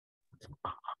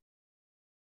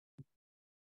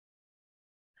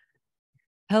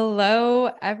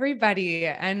Hello, everybody,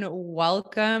 and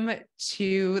welcome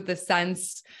to the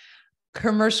Sense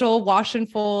Commercial Wash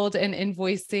and Fold and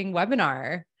Invoicing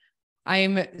webinar.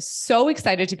 I'm so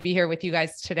excited to be here with you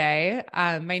guys today.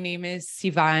 My name is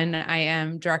Sivan. I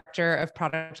am Director of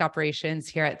Product Operations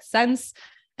here at Sense.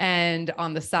 And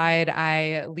on the side,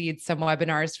 I lead some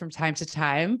webinars from time to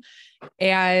time.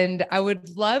 And I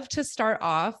would love to start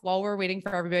off while we're waiting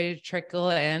for everybody to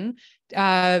trickle in.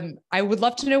 I would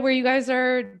love to know where you guys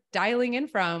are dialing in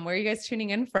from, where are you guys tuning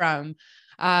in from?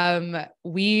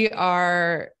 We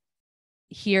are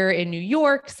here in New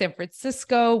York, San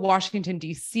Francisco, Washington,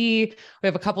 D.C. We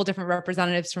have a couple different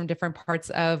representatives from different parts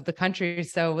of the country.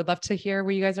 So we'd love to hear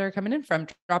where you guys are coming in from.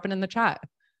 Drop it in the chat.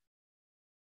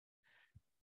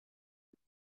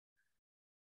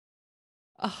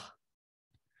 Oh,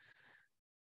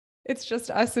 it's just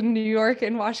us in New York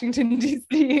and Washington,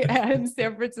 D.C. and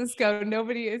San Francisco.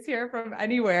 Nobody is here from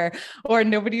anywhere, or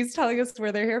nobody's telling us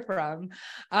where they're here from.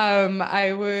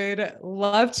 I would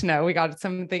love to know. We got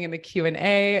something in the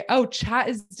Q&A. Oh, chat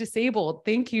is disabled.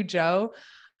 Thank you, Joe.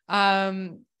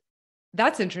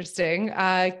 That's interesting.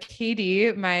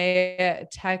 Katie, my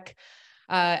tech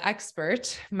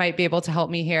expert, might be able to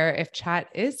help me here if chat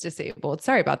is disabled.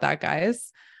 Sorry about that,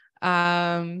 guys.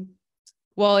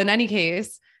 Well, in any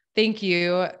case, thank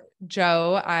you,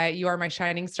 Joe. You are my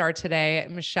shining star today.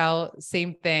 Michelle,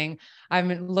 same thing.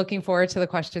 I'm looking forward to the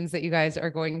questions that you guys are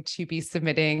going to be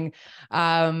submitting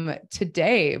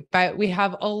today, but we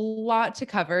have a lot to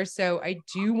cover. So I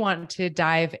do want to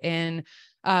dive in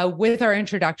with our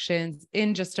introductions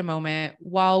in just a moment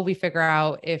while we figure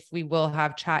out if we will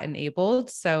have chat enabled.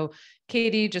 So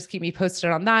Katie, just keep me posted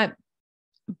on that.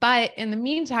 But in the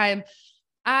meantime,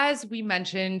 as we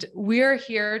mentioned, we're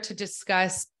here to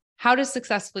discuss how to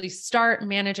successfully start,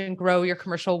 manage, and grow your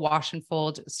commercial wash and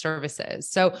fold services.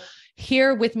 So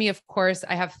here with me, of course,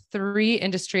 I have 3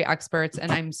 industry experts,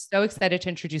 and I'm so excited to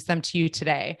introduce them to you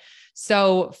today.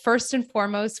 So first and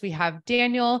foremost, we have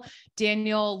Daniel.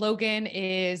 Daniel Logan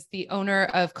is the owner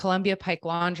of Columbia Pike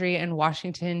Laundry in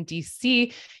Washington,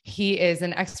 D.C. He is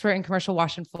an expert in commercial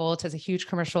wash and fold, has a huge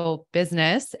commercial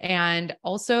business, and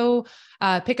also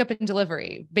pickup and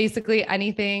delivery, basically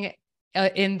anything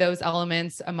in those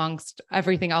elements amongst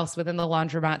everything else within the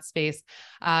laundromat space.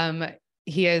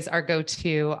 He is our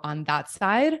go-to on that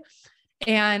side.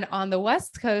 And on the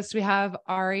West Coast, we have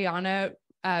Ariana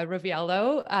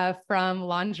Roviello from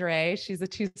Lingerie. She's a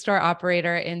 2-store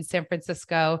operator in San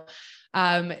Francisco.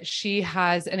 She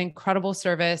has an incredible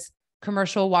service,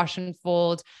 commercial wash and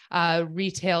fold,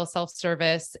 retail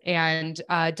self-service, and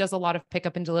does a lot of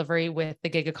pickup and delivery with the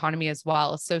gig economy as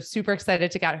well. So super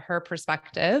excited to get her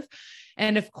perspective.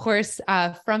 And of course,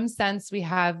 from Sense, we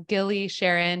have Gilly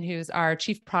Sharon, who's our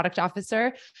Chief Product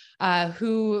Officer,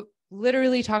 who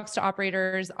literally talks to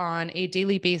operators on a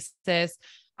daily basis,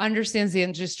 understands the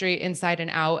industry inside and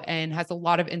out, and has a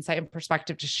lot of insight and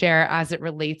perspective to share as it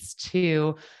relates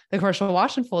to the commercial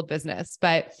wash and fold business.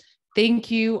 But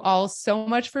thank you all so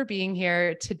much for being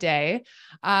here today.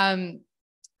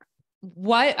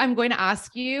 What I'm going to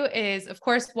ask you is, of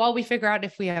course, while we figure out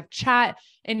if we have chat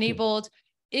enabled,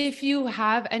 if you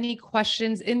have any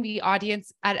questions in the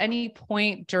audience at any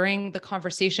point during the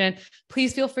conversation,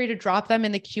 please feel free to drop them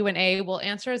in the Q&A. We'll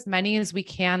answer as many as we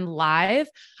can live.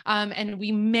 And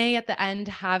we may at the end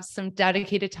have some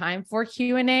dedicated time for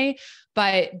Q&A,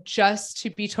 but just to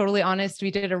be totally honest,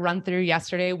 we did a run through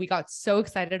yesterday. We got so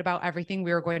excited about everything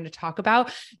we were going to talk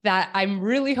about that I'm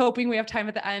really hoping we have time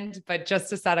at the end, but just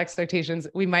to set expectations,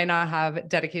 we might not have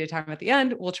dedicated time at the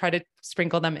end. We'll try to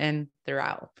sprinkle them in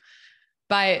throughout.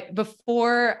 But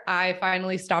before I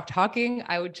finally stop talking,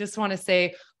 I would just want to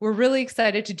say we're really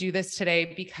excited to do this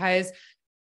today because,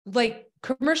 like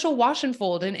commercial wash and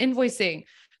fold and invoicing,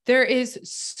 there is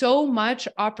so much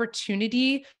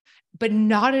opportunity, but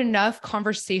not enough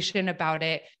conversation about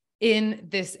it in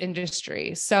this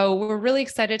industry. So we're really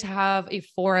excited to have a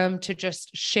forum to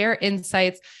just share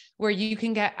insights where you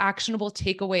can get actionable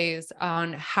takeaways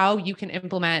on how you can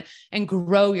implement and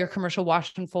grow your commercial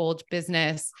wash and fold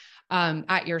business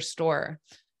at your store.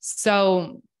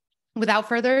 So without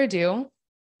further ado,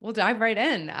 we'll dive right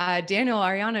in. Daniel,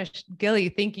 Ariana, Gilly,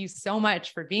 thank you so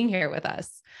much for being here with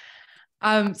us.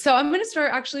 So I'm going to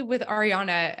start actually with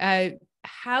Ariana.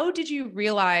 How did you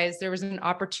realize there was an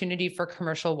opportunity for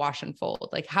commercial wash and fold?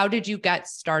 Like, how did you get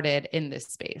started in this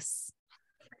space?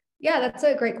 Yeah, that's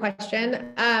a great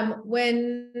question.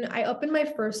 When I opened my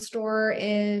first store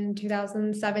in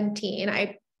 2017,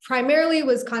 I primarily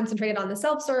was concentrated on the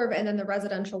self-serve and then the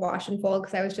residential wash and fold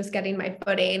because I was just getting my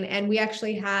footing. And we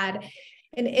actually had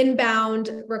an inbound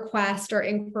request or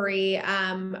inquiry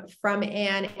from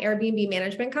an Airbnb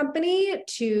management company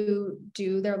to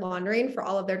do their laundering for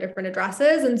all of their different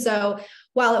addresses. And so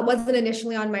while it wasn't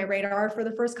initially on my radar for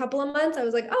the first couple of months, I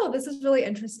was like, oh, this is really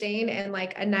interesting and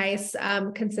like a nice,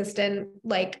 consistent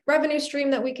like revenue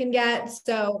stream that we can get.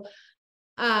 So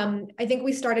I think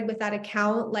we started with that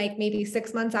account like maybe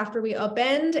 6 months after we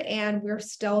opened, and we're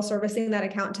still servicing that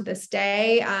account to this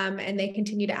day. And they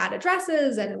continue to add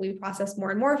addresses and we process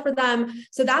more and more for them.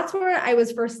 So that's where I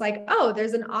was first like, oh,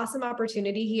 there's an awesome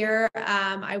opportunity here.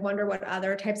 I wonder what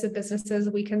other types of businesses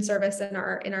we can service in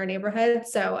our neighborhood.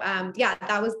 So yeah,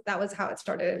 that was how it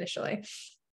started initially.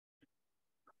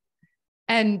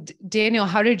 And Daniel,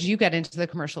 how did you get into the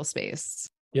commercial space?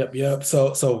 Yep.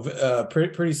 So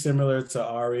pretty similar to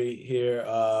Ari here.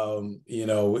 We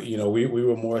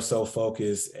were more so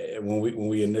focused when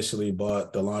we initially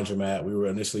bought the laundromat. We were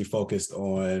initially focused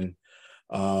on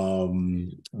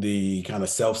the kind of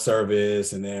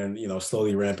self-service, and then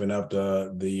slowly ramping up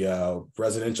the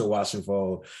residential wash and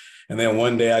fold. And then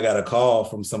one day I got a call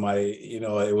from somebody.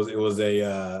 It was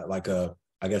a like a,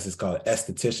 I guess it's called an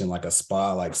esthetician, like a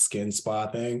spa, like skin spa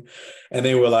thing. And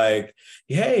they were like,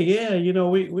 hey, yeah,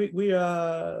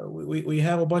 we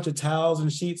have a bunch of towels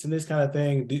and sheets and this kind of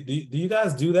thing. Do you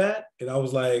guys do that? And I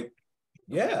was like,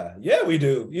 yeah, we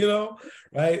do,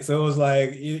 right? So it was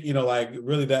like, like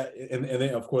really that. And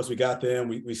then of course we got them,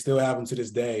 we still have them to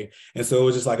this day. And so it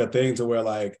was just like a thing to where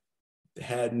like,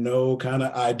 had no kind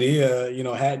of idea,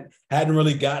 hadn't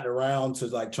really gotten around to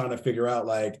like trying to figure out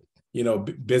like,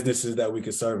 businesses that we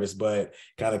could service, but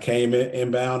kind of came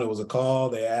inbound. It was a call.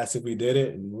 They asked if we did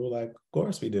it, and we were like, of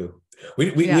course we do.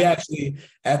 We actually,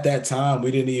 at that time,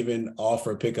 we didn't even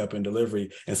offer pickup and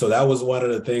delivery. And so that was one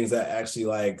of the things that actually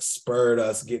like spurred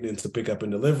us getting into pickup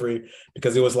and delivery,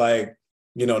 because it was like,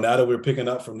 now that we're picking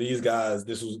up from these guys,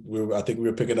 I think we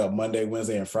were picking up Monday,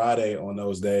 Wednesday, and Friday on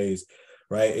those days,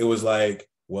 right? It was like,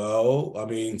 well, I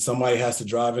mean, somebody has to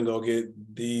drive and go get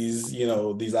these,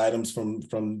 these items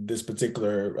from this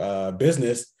particular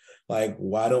business. Like,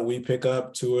 why don't we pick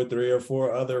up 2 or 3 or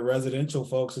 4 other residential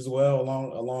folks as well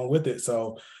along with it?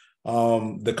 So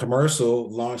the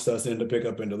commercial launched us into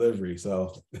pickup and delivery.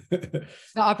 So the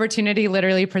opportunity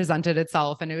literally presented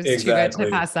itself, and it was too good to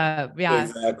pass up. Yeah,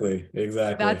 exactly.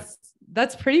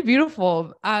 That's pretty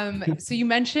beautiful. So you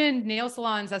mentioned nail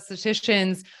salons,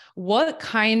 estheticians. What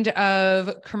kind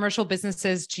of commercial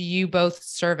businesses do you both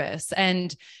service?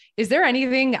 And is there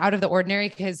anything out of the ordinary?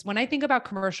 Because when I think about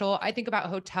commercial, I think about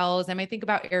hotels, and I think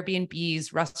about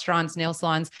Airbnbs, restaurants, nail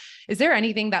salons. Is there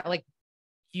anything that like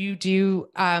you do,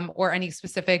 or any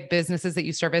specific businesses that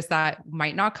you service that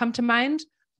might not come to mind?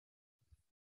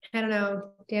 I don't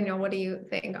know, Daniel, what do you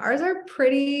think? Ours are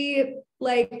pretty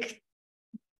like,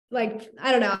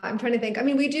 I don't know. I'm trying to think. I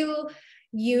mean, we do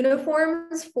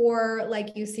uniforms for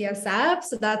like UCSF.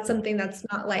 So that's something that's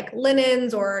not like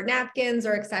linens or napkins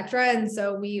or et cetera. And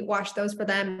so we wash those for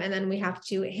them, and then we have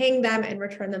to hang them and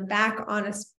return them back on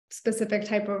a specific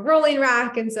type of rolling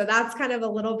rack. And so that's kind of a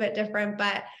little bit different,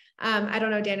 but I don't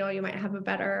know, Daniel, you might have a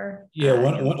better. Yeah,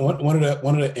 one of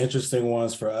the interesting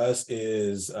ones for us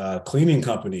is cleaning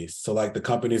companies. So like the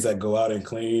companies that go out and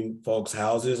clean folks'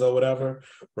 houses or whatever,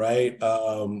 right?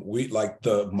 We like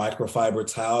the microfiber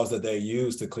towels that they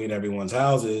use to clean everyone's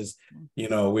houses. We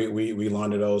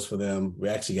launder those for them. We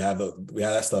actually have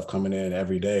that stuff coming in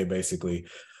every day, basically.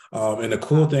 And the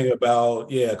cool thing about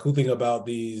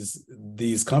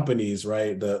these companies,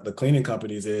 right? The cleaning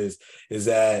companies is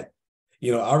that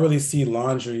I really see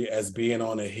laundry as being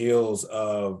on the heels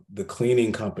of the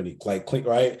cleaning company,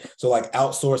 right? So like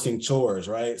outsourcing chores,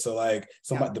 right? So like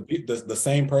the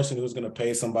same person who's going to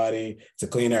pay somebody to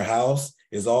clean their house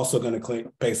is also going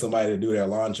to pay somebody to do their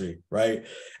laundry, right?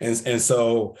 And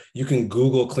so you can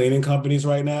Google cleaning companies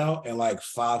right now, and like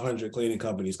 500 cleaning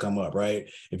companies come up, right?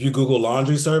 If you Google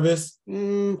laundry service,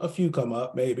 a few come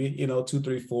up, maybe 2,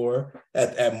 3, 4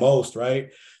 at most,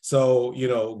 right? So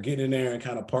getting in there and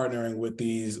kind of partnering with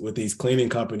these cleaning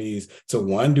companies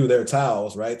to do their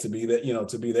towels, right? To be that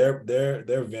to be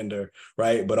their vendor,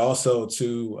 right? But also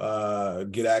to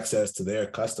get access to their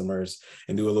customers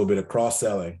and do a little bit of cross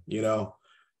selling,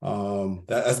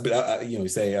 that's you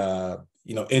say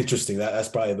interesting. That's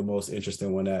probably the most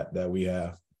interesting one that we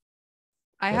have.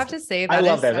 I have to say that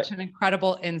is such an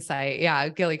incredible insight. Yeah,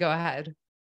 Gilly, go ahead.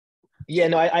 Yeah,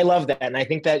 no, I love that. And I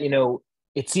think that,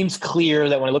 it seems clear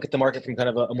that when I look at the market from kind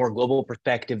of a more global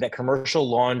perspective, that commercial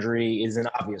laundry is an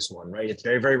obvious one, right? It's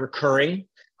very, very recurring.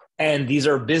 And these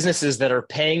are businesses that are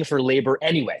paying for labor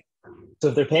anyway. So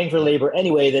if they're paying for labor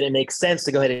anyway, then it makes sense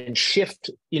to go ahead and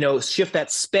shift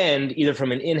that spend either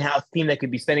from an in-house team that could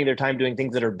be spending their time doing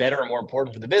things that are better or more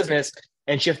important for the business,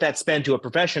 and shift that spend to a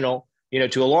professional, to a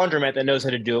laundromat that knows how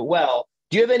to do it well.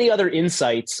 Do you have any other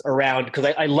insights around, because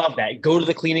I love that, go to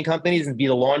the cleaning companies and be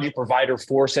the laundry provider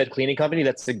for said cleaning company?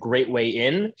 That's a great way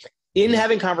in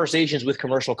having conversations with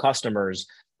commercial customers.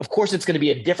 Of course, it's going to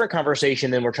be a different conversation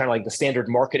than we're trying to like the standard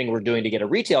marketing we're doing to get a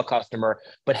retail customer.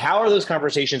 But how are those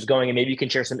conversations going? And maybe you can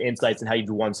share some insights on how you've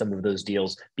won some of those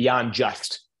deals beyond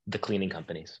just the cleaning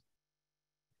companies.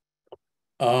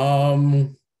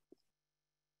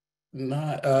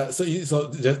 Not so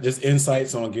just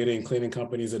insights on getting cleaning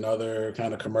companies and other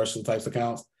kind of commercial types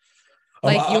accounts.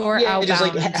 Like your outbound. Just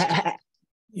like,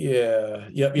 yep.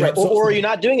 Right. Or are you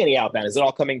not doing any outbound? Is it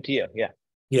all coming to you? Yeah.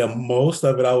 Yeah, most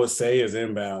of it I would say is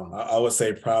inbound. I would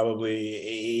say probably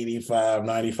 85,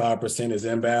 95% is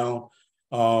inbound.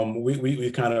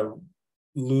 We kind of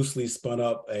loosely spun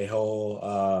up a whole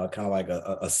kind of like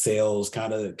a sales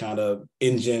kind of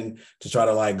engine to try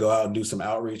to like go out and do some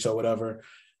outreach or whatever.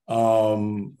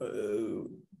 So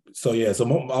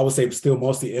I would say still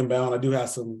mostly inbound. I do have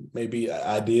some maybe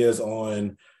ideas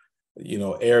on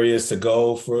areas to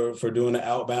go for doing the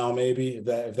outbound, maybe if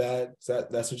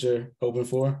that's what you're hoping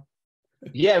for.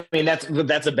 Yeah, I mean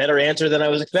that's a better answer than I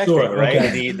was expecting, Sure, right?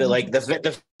 okay.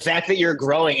 The fact that you're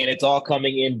growing and it's all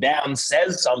coming inbound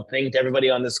says something to everybody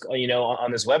on this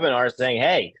on this webinar, saying,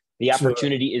 hey, the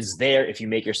opportunity is there if you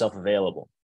make yourself available.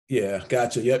 Yeah,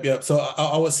 gotcha. Yep. So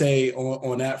I would say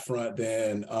on that front,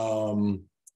 then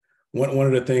one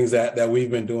of the things that we've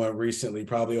been doing recently,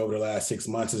 probably over the last 6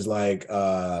 months, is like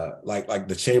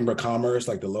the Chamber of Commerce,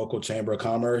 like the local Chamber of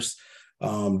Commerce,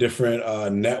 different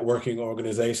networking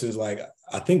organizations. Like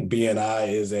I think BNI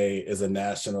is a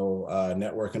national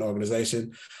networking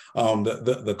organization.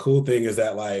 The cool thing is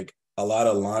that like a lot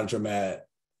of laundromat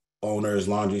owners,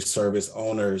 laundry service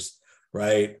owners,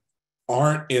 right,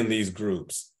 aren't in these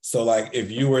groups. So like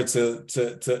if you were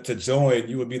to join,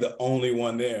 you would be the only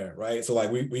one there, right? So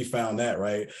like we found that,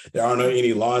 right? There aren't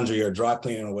any laundry or dry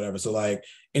cleaning or whatever. So like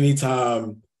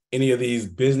anytime any of these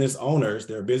business owners,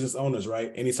 they're business owners,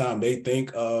 right? Anytime they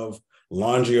think of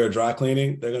laundry or dry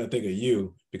cleaning, they're going to think of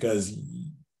you because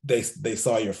they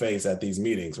saw your face at these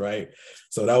meetings, right?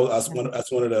 So that's one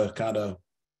of the kind of,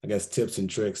 I guess, tips and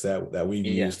tricks that we've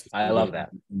used. I love that.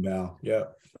 Now, yeah.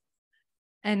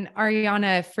 And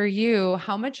Ariana, for you,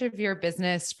 how much of your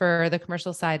business for the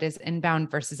commercial side is inbound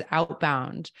versus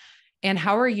outbound? And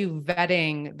how are you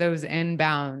vetting those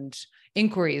inbound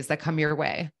inquiries that come your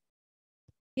way?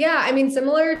 Yeah, I mean,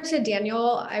 similar to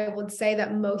Daniel, I would say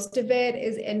that most of it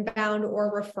is inbound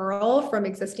or referral from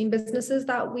existing businesses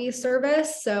that we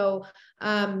service. So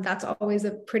that's always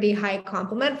a pretty high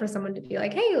compliment for someone to be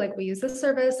like, hey, like we use this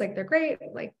service, like they're great,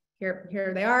 like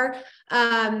here they are.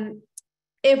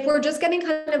 If we're just getting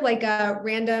kind of like a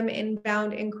random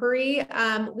inbound inquiry,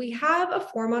 we have a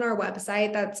form on our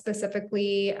website that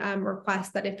specifically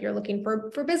requests that if you're looking for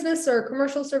business or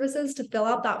commercial services to fill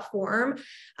out that form.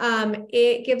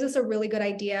 It gives us a really good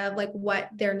idea of like what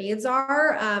their needs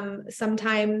are.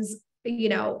 Sometimes,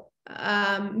 maybe,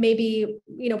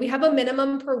 we have a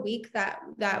minimum per week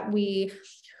that we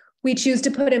choose to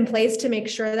put in place to make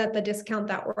sure that the discount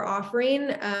that we're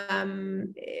offering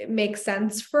makes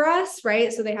sense for us,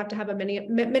 right? So they have to have a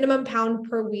minimum pound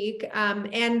per week.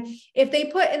 And if they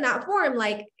put in that form,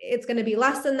 like it's going to be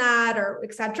less than that or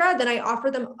et cetera, then I offer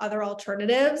them other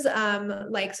alternatives.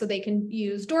 Like, so they can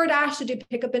use DoorDash to do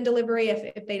pickup and delivery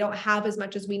if they don't have as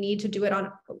much as we need to do it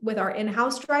with our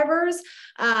in-house drivers.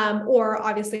 Or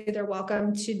obviously they're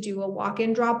welcome to do a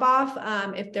walk-in drop off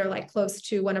if they're like close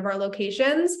to one of our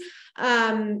locations.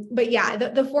 But yeah,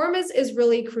 the form is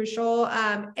really crucial.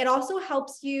 It also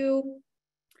helps you,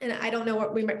 and I don't know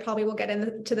what we probably will get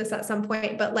into this at some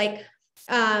point, but like,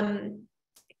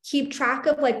 keep track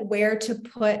of like where to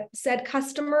put said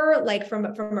customer, like from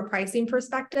a pricing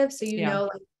perspective. So, know,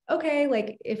 like, okay,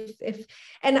 like if,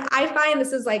 and I find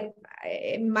this is like,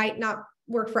 it might not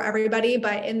work for everybody,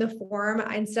 but in the form,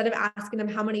 instead of asking them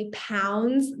how many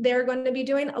pounds they're going to be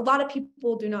doing, a lot of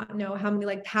people do not know how many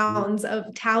like pounds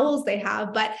of towels they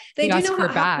have, but they do know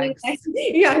how many bags.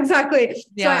 Yeah, exactly.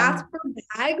 Yeah. So I ask for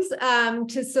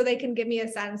bags so they can give me a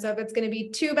sense. So if it's going to be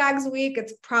 2 bags a week,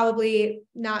 it's probably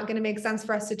not going to make sense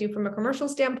for us to do from a commercial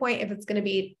standpoint. If it's going to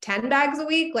be 10 bags a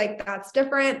week, like that's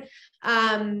different.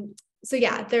 So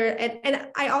yeah, and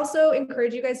I also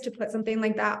encourage you guys to put something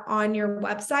like that on your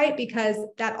website, because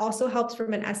that also helps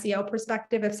from an SEO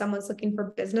perspective. If someone's looking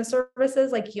for business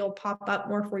services, like you'll pop up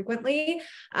more frequently.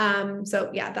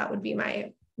 So yeah, that would be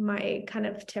my kind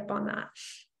of tip on that.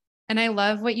 And I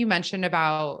love what you mentioned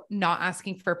about not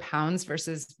asking for pounds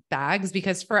versus bags,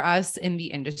 because for us in the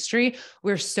industry,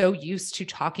 we're so used to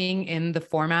talking in the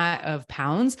format of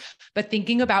pounds, but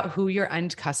thinking about who your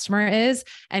end customer is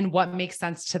and what makes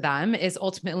sense to them is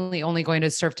ultimately only going to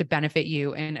serve to benefit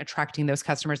you in attracting those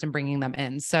customers and bringing them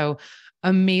in. So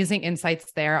amazing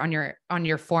insights there on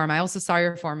your form. I also saw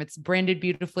your form. It's branded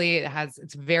beautifully.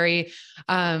 It's very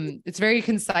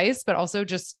concise, but also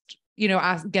just,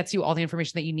 gets you all the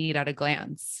information that you need at a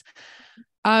glance.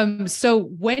 So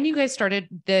when you guys started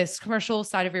this commercial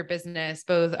side of your business,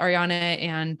 both Ariana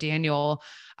and Daniel,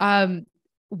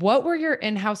 what were your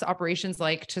in-house operations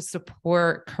like to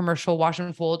support commercial wash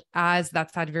and fold as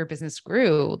that side of your business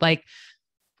grew? Like,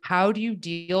 how do you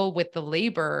deal with the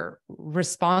labor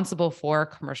responsible for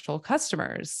commercial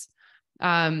customers?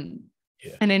 And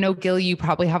I know, Gil, you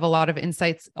probably have a lot of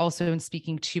insights also in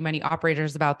speaking to many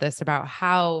operators about this, about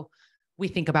how we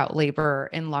think about labor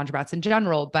in laundromats in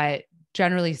general. But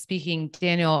generally speaking,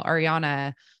 Daniel,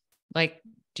 Ariana, like,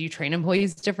 do you train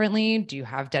employees differently? Do you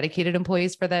have dedicated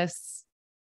employees for this?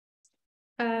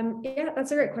 Yeah, that's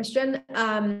a great question.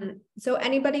 So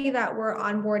anybody that we're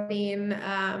onboarding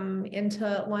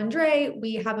into Laundry,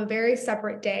 we have a very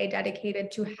separate day dedicated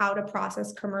to how to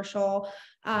process commercial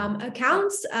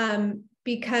accounts.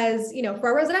 Because, for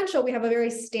our residential, we have a very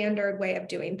standard way of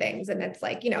doing things. And it's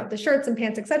like, the shirts and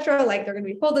pants, et cetera, like they're going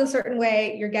to be folded a certain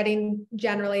way. You're getting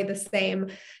generally the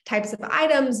same types of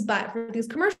items. But for these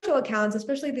commercial accounts,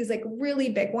 especially these like really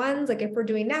big ones, like if we're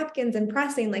doing napkins and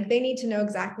pressing, like they need to know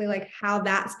exactly like how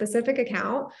that specific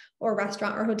account or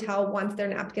restaurant or hotel wants their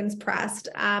napkins pressed.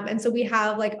 And so we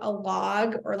have like a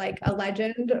log or like a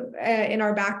legend in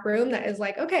our back room that is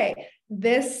like, okay,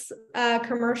 this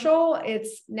commercial,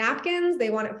 it's napkins. They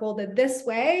want it folded this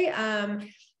way.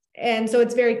 And so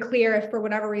it's very clear if for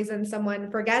whatever reason someone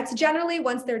forgets. Generally,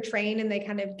 once they're trained and they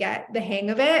kind of get the hang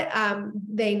of it,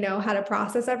 they know how to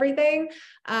process everything.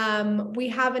 We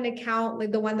have an account,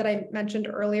 like the one that I mentioned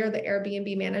earlier, the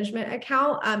Airbnb management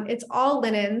account. It's all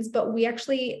linens, but we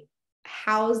actually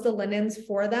house the linens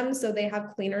for them. So they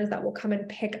have cleaners that will come and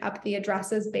pick up the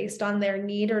addresses based on their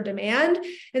need or demand.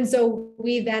 And so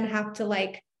we then have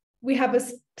to we have a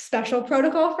special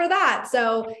protocol for that.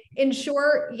 So in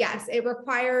short, yes, it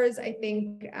requires, I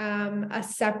think, a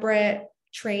separate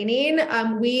training.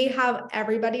 We have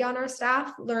everybody on our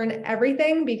staff learn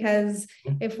everything, because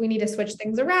if we need to switch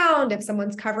things around, if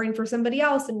someone's covering for somebody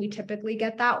else, and we typically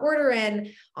get that order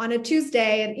in on a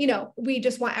Tuesday, and we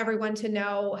just want everyone to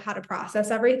know how to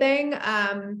process everything.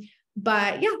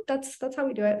 But yeah, that's how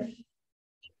we do it.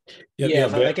 Yeah,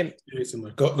 if I can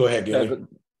go ahead, Gilly. No,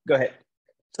 go ahead.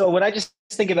 So when I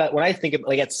think of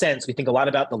like at Sense, we think a lot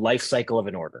about the life cycle of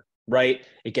an order, right?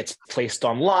 It gets placed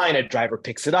online, a driver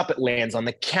picks it up, it lands on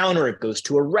the counter, it goes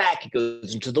to a rack, it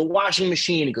goes into the washing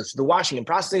machine, it goes to the washing and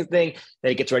processing thing,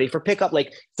 then it gets ready for pickup.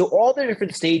 So all the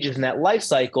different stages in that life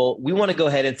cycle, we want to go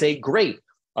ahead and say, great,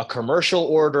 a commercial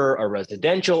order, a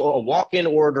residential, a walk-in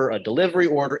order, a delivery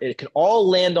order, it can all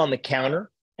land on the counter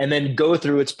and then go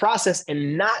through its process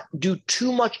and not do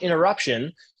too much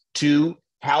interruption to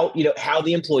how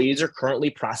the employees are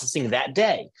currently processing that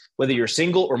day, whether you're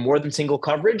single or more than single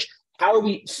coverage. How are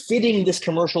we fitting this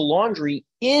commercial laundry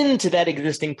into that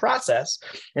existing process?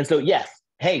 And so, yes,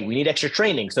 hey, we need extra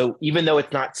training. So even though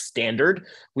it's not standard,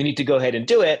 we need to go ahead and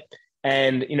do it.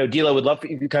 And, Dila, would love for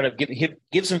you to kind of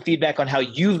give some feedback on how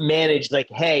you've managed,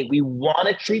 hey, we want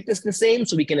to treat this the same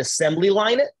so we can assembly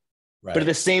line it. Right. But at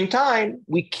the same time,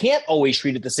 we can't always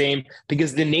treat it the same,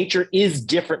 because the nature is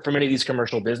different for many of these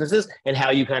commercial businesses, and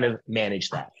how you kind of manage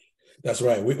that. That's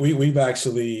right. We've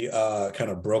actually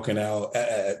kind of broken out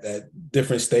at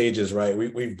different stages, right?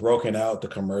 We've broken out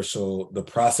the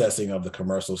processing of the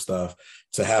commercial stuff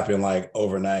to happen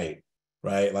overnight,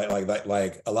 right?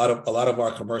 Like a lot of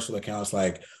our commercial accounts,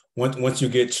 once you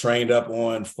get trained up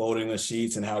on folding the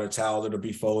sheets and how the towels are to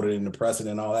be folded and the pressing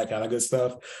and all that kind of good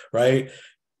stuff, right?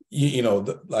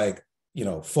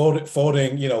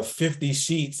 Folding 50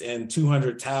 sheets and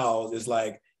 200 towels is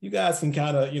you guys can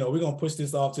kind of, we're going to push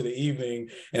this off to the evening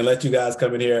and let you guys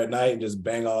come in here at night and just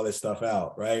bang all this stuff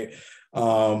out, right?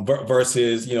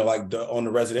 Versus, on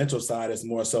the residential side, it's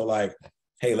more so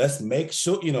hey, let's make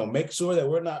sure that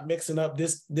we're not mixing up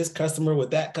this customer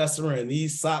with that customer, and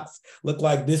these socks look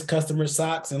like this customer's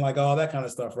socks, and all that kind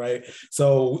of stuff, right?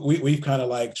 So we've kind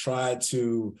of tried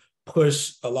to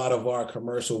push a lot of our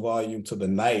commercial volume to the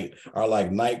night. Our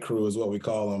night crew is what we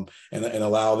call them, and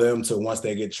allow them to, once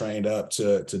they get trained up,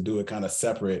 to do it kind of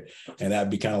separate, and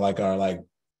that'd be kind of our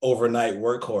overnight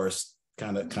workhorse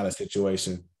kind of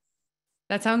situation.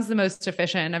 That sounds the most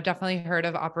efficient. I've definitely heard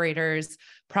of operators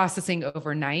processing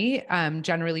overnight,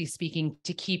 generally speaking,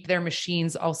 to keep their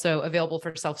machines also available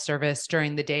for self-service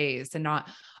during the days and not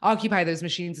occupy those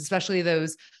machines, especially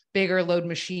those bigger load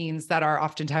machines that are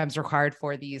oftentimes required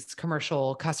for these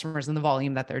commercial customers and the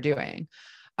volume that they're doing.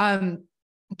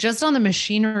 Just on the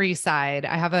machinery side,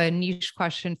 I have a niche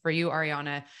question for you,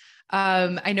 Ariana.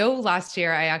 I know last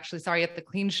year I actually saw you at the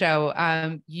Clean Show.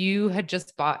 You had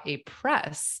just bought a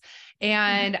press,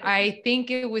 and I think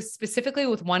it was specifically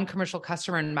with one commercial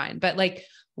customer in mind. But like,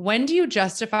 when do you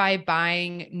justify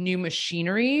buying new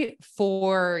machinery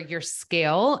for your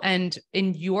scale? And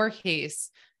in your case,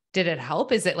 did it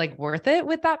help? Is it like worth it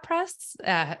with that press?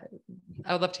 I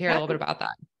would love to hear a little bit about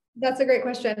that. That's a great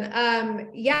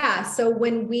question. Yeah. So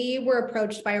when we were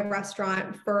approached by a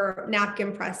restaurant for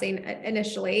napkin pressing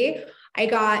initially, I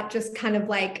got just kind of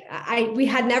like, we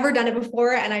had never done it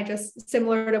before. And I just,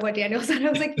 similar to what Daniel said, I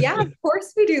was like, yeah, of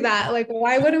course we do that. Like,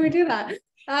 why wouldn't we do that?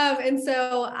 And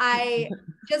so I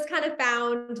just kind of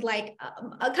found like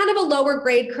a kind of a lower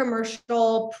grade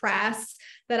commercial press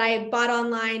that I bought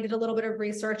online, did a little bit of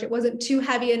research. It wasn't too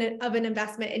heavy of an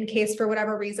investment in case for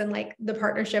whatever reason, like the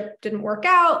partnership didn't work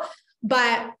out.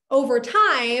 But over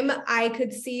time, I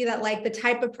could see that like the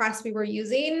type of press we were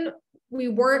using, we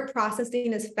weren't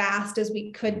processing as fast as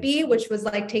we could be, which was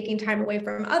like taking time away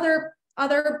from other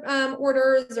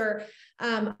orders or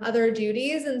other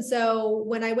duties. And so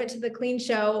when I went to the Clean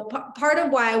Show, part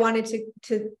of why I wanted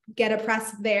to get a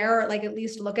press there, or like at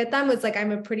least look at them, was like,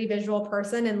 I'm a pretty visual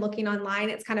person, and looking online,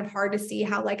 it's kind of hard to see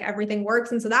how like everything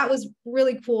works. And so that was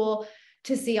really cool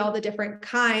to see all the different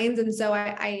kinds. And so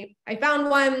I found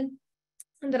one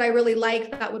that I really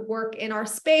liked that would work in our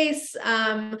space.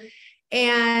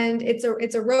 And it's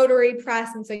a rotary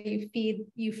press. And so you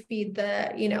feed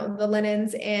the, the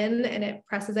linens in, and it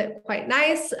presses it quite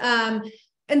nice.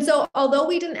 And so although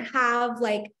we didn't have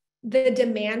like the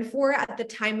demand for it at the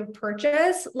time of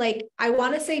purchase, like I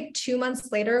want to say 2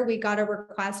 months later, we got a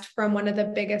request from one of the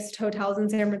biggest hotels in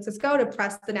San Francisco to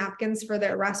press the napkins for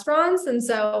their restaurants. And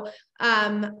so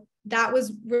that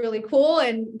was really cool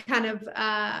and kind of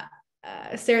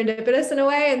serendipitous in a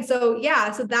way. And so,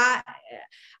 yeah, so that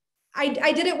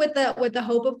I did it with the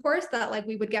hope, of course, that like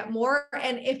we would get more.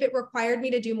 And if it required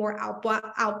me to do more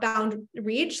outbound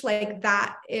reach, like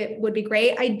that, it would be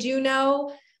great. I do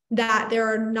know that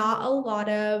there are not a lot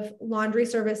of laundry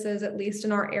services, at least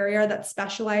in our area, that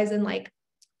specialize in like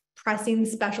pressing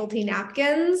specialty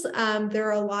napkins. There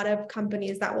are a lot of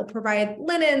companies that will provide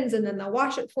linens and then they'll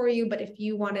wash it for you. But if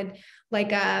you wanted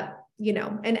like an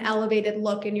elevated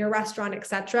look in your restaurant, et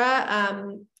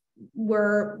cetera,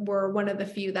 we're one of the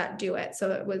few that do it. So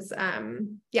it was,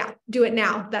 do it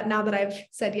now that I've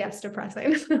said yes to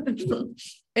pressing.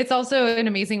 It's also an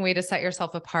amazing way to set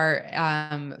yourself apart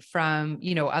from,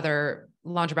 other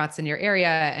laundromats in your area.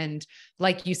 And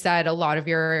like you said, a lot of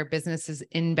your business is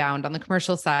inbound on the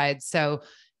commercial side. So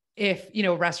if,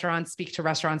 restaurants speak to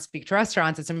restaurants,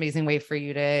 it's an amazing way for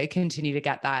you to continue to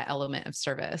get that element of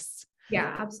service.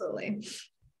 Yeah, absolutely.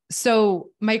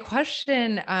 So my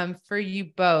question for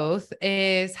you both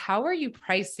is, how are you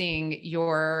pricing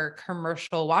your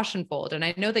commercial wash and fold? And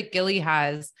I know that Gilly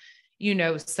has,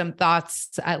 some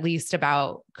thoughts at least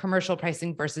about commercial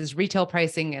pricing versus retail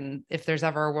pricing, and if there's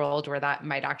ever a world where that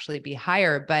might actually be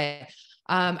higher. But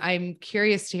I'm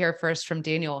curious to hear first from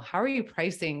Daniel, how are you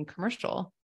pricing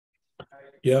commercial?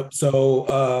 Yep.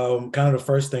 So kind of the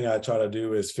first thing I try to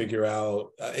do is figure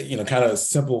out, kind of a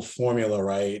simple formula,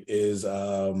 right? Is,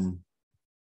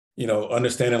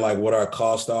 understanding like what our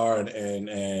costs are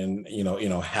and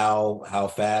how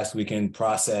fast we can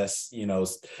process,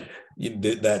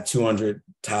 that 200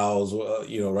 towels,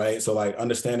 right? So like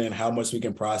understanding how much we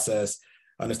can process,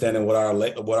 understanding what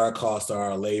our costs are,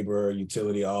 our labor,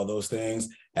 utility, all those things,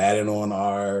 adding on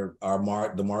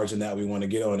the margin that we want to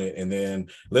get on it. And then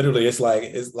literally it's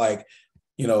like,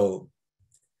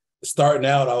 starting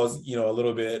out, I was, a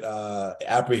little bit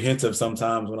apprehensive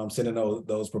sometimes when I'm sending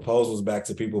those proposals back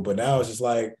to people, but now it's just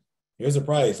like, here's a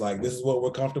price, like, this is what we're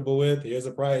comfortable with. Here's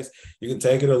a price. You can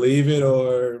take it or leave it,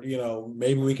 or,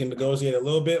 maybe we can negotiate a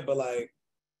little bit, but like,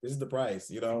 this is the price,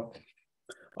 So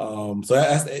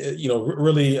that's,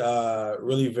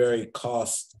 really very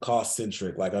cost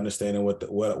centric, like understanding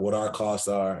what our costs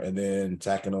are and then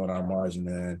tacking on our margin.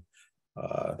 And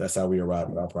that's how we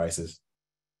arrive at our prices.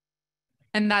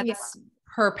 And that's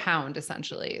per pound,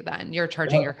 essentially, then you're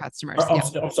charging your customers.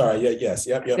 I'm sorry. Yeah. Yes.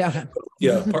 Yep. Yeah.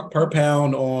 Yeah. Per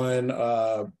pound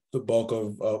on the bulk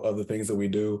of the things that we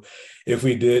do. If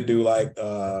we did do like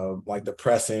the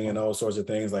pressing and those sorts of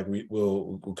things, like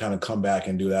we'll kind of come back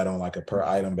and do that on like a per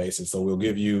item basis. So we'll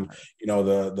give you,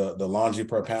 the laundry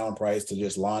per pound price to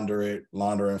just launder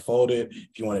and fold it.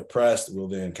 If you want it pressed, we'll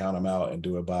then count them out and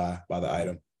do it by the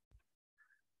item.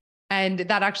 And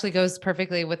that actually goes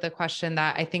perfectly with the question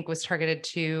that I think was targeted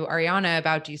to Ariana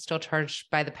about, do you still charge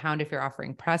by the pound if you're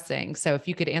offering pressing? So if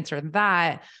you could answer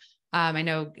that. I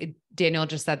know Daniel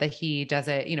just said that he does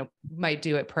it, might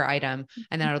do it per item.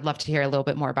 And then I would love to hear a little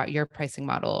bit more about your pricing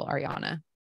model, Ariana.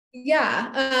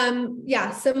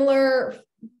 Yeah. Similar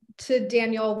to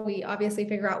Daniel, we obviously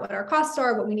figure out what our costs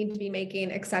are, what we need to be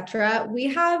making, et cetera. We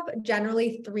have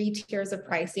generally 3 tiers of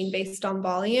pricing based on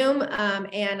volume.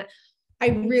 And I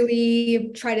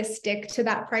really try to stick to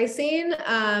that pricing.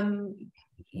 I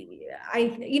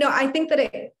think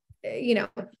that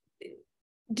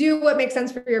do what makes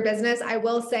sense for your business. I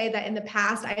will say that in the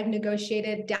past, I have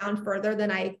negotiated down further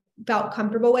than I felt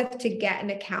comfortable with to get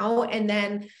an account. And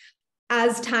then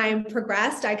as time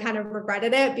progressed, I kind of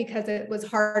regretted it because it was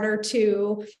harder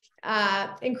to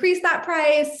increase that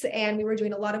price. And we were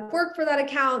doing a lot of work for that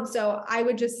account. So I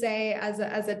would just say as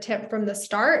a tip from the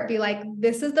start, be like,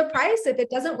 this is the price. If it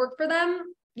doesn't work for them,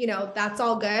 that's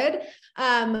all good.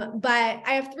 But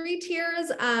I have 3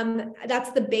 tiers.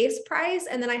 That's the base price.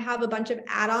 And then I have a bunch of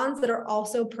add-ons that are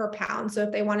also per pound. So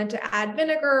if they wanted to add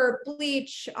vinegar,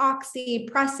 bleach, oxy,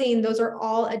 pressing, those are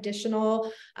all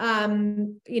additional,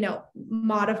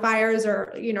 modifiers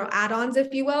or, add-ons,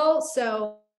 if you will.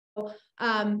 So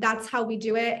that's how we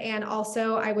do it. And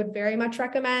also I would very much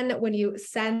recommend when you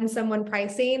send someone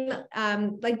pricing,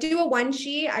 do a one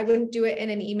sheet. I wouldn't do it in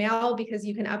an email because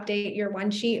you can update your one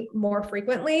sheet more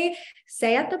frequently.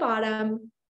 Say at the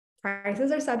bottom,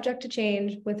 prices are subject to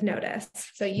change with notice.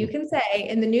 So you can say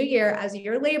in the new year, as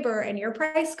your labor and your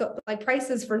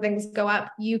prices for things go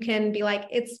up, you can be like,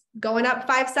 it's going up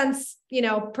 5 cents,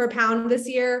 per pound this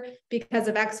year because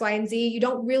of X, Y, and Z. You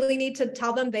don't really need to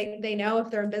tell them. They know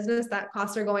if they're in business that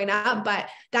costs are going up, but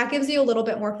that gives you a little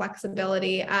bit more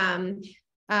flexibility. And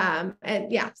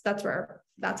yeah, so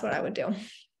that's what I would do.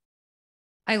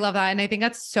 I love that. And I think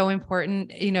that's so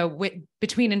important,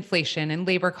 between inflation and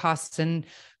labor costs and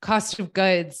cost of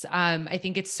goods. I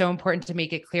think it's so important to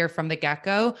make it clear from the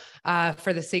get-go,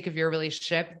 for the sake of your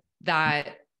relationship,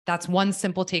 that that's one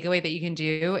simple takeaway that you can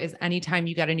do is anytime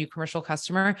you get a new commercial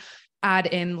customer, add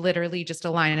in literally just a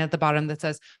line at the bottom that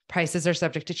says prices are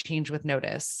subject to change with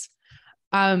notice.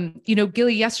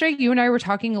 Gilly, yesterday you and I were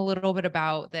talking a little bit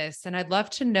about this, and I'd love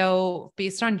to know,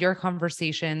 based on your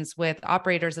conversations with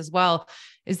operators as well,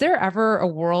 is there ever a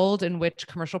world in which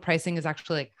commercial pricing is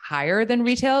actually higher than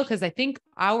retail? Because I think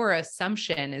our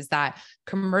assumption is that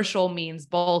commercial means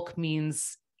bulk,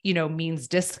 means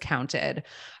discounted.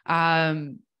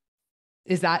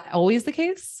 Is that always the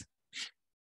case?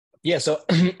 Yeah, so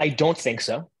I don't think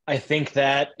so. I think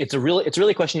that it's really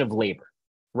a question of labor.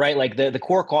 Right? Like the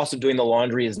core cost of doing the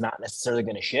laundry is not necessarily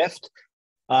going to shift.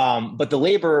 But the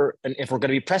labor, and if we're going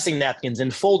to be pressing napkins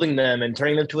and folding them and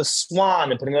turning them to a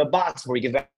swan and putting them in a box before we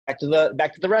get back to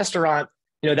the restaurant,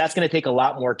 that's going to take a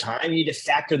lot more time. You need to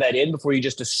factor that in before you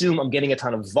just assume I'm getting a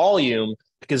ton of volume,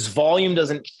 because volume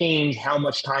doesn't change how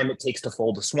much time it takes to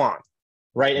fold a swan.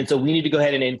 Right. And so we need to go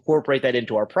ahead and incorporate that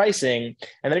into our pricing.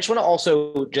 And then I just want to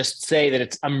also just say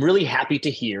that I'm really happy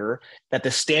to hear that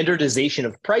the standardization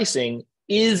of pricing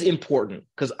is important,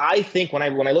 because I think when I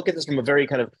look at this from a very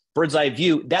kind of bird's eye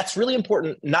view, that's really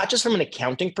important, not just from an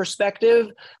accounting perspective,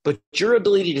 but your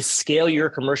ability to scale your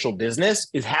commercial business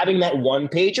is having that one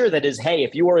pager that is, hey,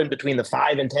 if you are in between the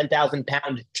 5 and 10,000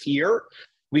 pound tier,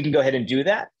 we can go ahead and do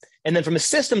that. And then from a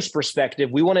systems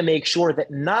perspective, we want to make sure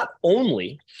that not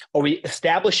only are we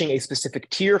establishing a specific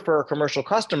tier for our commercial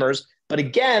customers, but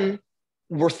again,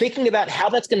 we're thinking about how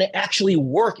that's going to actually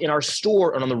work in our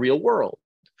store and on the real world.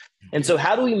 And so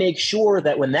how do we make sure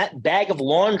that when that bag of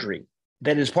laundry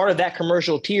that is part of that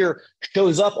commercial tier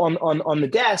shows up on the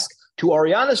desk, to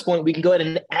Ariana's point, we can go ahead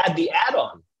and add the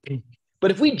add-on.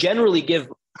 But if we generally give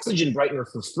oxygen brightener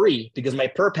for free because my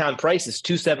per pound price is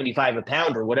 $2.75 a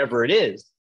pound or whatever it is,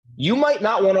 you might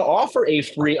not want to offer a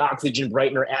free oxygen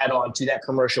brightener add-on to that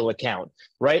commercial account,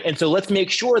 right? And so let's make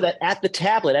sure that at the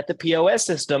tablet, at the POS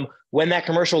system, when that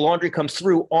commercial laundry comes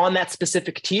through on that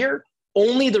specific tier,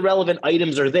 only the relevant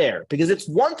items are there, because it's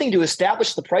one thing to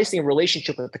establish the pricing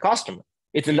relationship with the customer.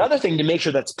 It's another thing to make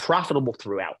sure that's profitable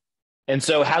throughout. And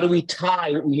so how do we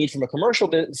tie what we need from a commercial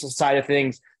business side of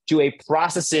things to a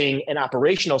processing and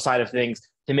operational side of things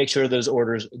to make sure those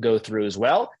orders go through as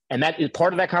well. And that is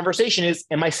part of that conversation is,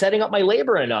 am I setting up my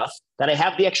labor enough that I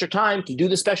have the extra time to do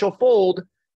the special fold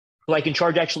so I can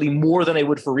charge actually more than I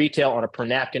would for retail on a per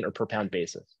napkin or per pound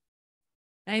basis?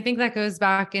 And I think that goes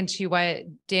back into what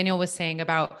Daniel was saying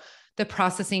about the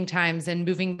processing times and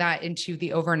moving that into the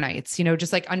overnights,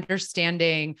 just like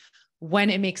understanding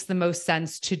when it makes the most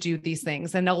sense to do these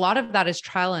things. And a lot of that is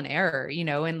trial and error,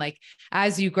 and like,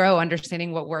 as you grow,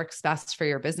 understanding what works best for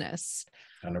your business.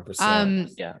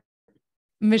 100%. Yeah.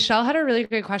 Michelle had a really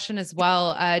great question as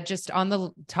well, just on the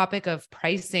topic of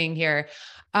pricing here.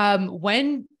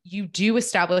 When you do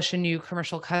establish a new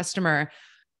commercial customer,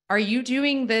 are you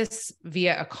doing this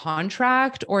via a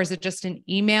contract or is it just an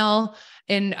email?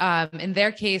 In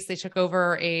their case, they took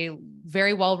over a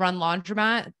very well-run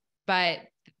laundromat, but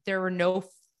there were no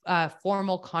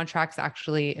formal contracts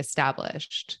actually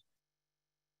established.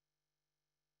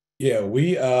 Yeah,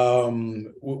 we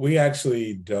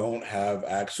actually don't have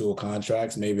actual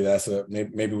contracts. Maybe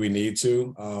maybe we need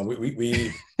to.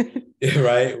 We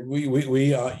right.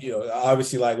 We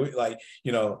obviously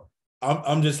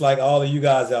I'm just like all of you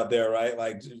guys out there, right?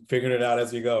 Like figuring it out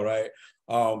as we go, right?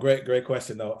 Great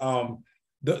question though.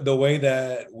 The way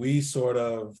that we sort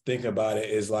of think about it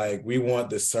is like, we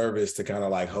want the service to kind of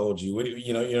like hold you.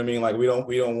 You know what I mean? Like we don't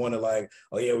want to like,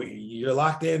 oh yeah, you're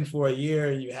locked in for a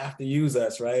year and you have to use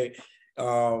us, right?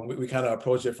 We kind of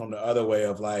approach it from the other way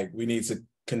of like, we need to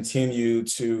continue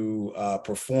to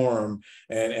perform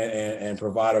and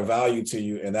provide a value to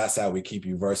you, and that's how we keep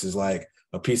you versus like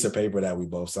a piece of paper that we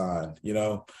both signed,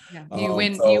 Yeah. You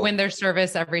win their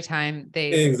service every time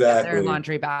they get their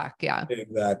laundry back. Yeah.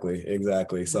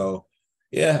 Exactly. So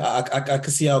yeah, I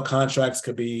could see how contracts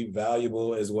could be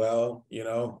valuable as well,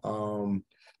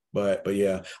 but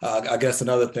yeah, I guess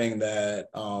another thing that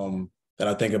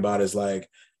I think about is like,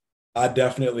 I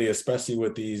definitely, especially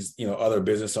with these, other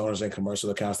business owners and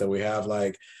commercial accounts that we have,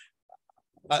 like,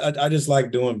 I just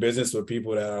like doing business with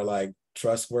people that are like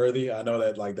trustworthy. I know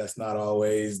that like that's not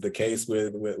always the case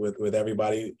with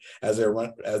everybody as they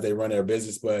run their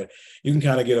business, but you can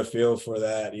kind of get a feel for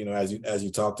that, as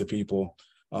you talk to people.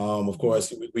 Of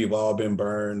course, we've all been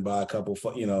burned by a couple,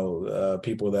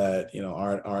 people that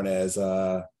aren't as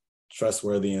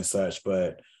trustworthy and such,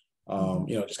 but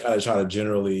just kind of try to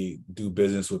generally do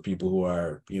business with people who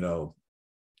are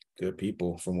good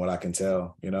people, from what I can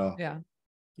tell. Yeah.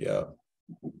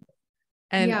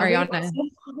 And Ariana,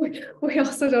 we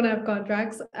also don't have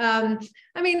contracts. I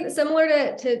mean,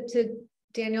 similar to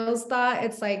Daniel's thought,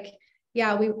 it's like,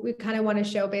 yeah, we kind of want to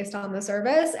show based on the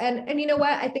service. And you know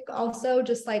what? I think also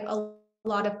just like a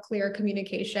lot of clear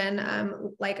communication.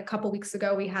 Like a couple weeks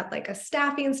ago, we had like a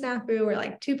staffing snafu where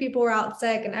like 2 people were out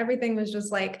sick and everything was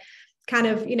just like kind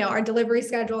of, our delivery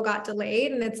schedule got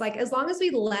delayed. And it's like, as long as we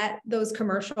let those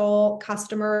commercial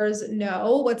customers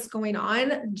know what's going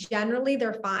on, generally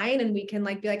they're fine. And we can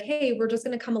like be like, hey, we're just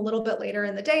going to come a little bit later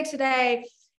in the day today,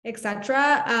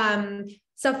 etc.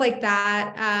 Stuff like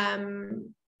that.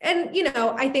 And,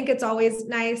 I think it's always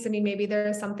nice. I mean, maybe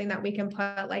there's something that we can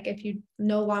put, like, if you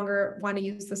no longer want to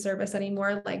use the service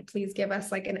anymore, like, please give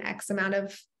us like an X amount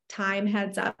of time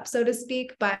heads up, so to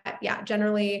speak. But yeah,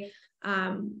 generally,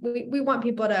 we want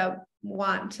people to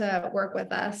want to work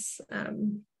with us.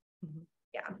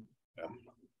 Yeah.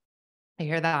 I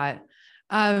hear that.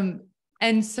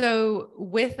 And so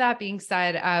with that being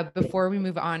said, before we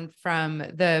move on from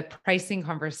the pricing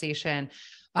conversation,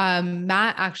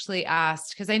 Matt actually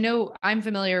asked, because I know I'm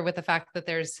familiar with the fact that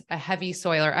there's a heavy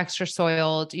soil or extra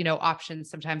soiled,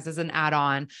 options sometimes as an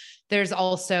add-on. There's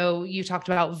also, you talked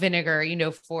about vinegar,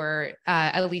 for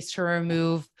at least to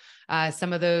remove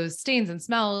some of those stains and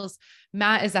smells.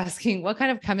 Matt is asking, what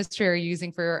kind of chemistry are you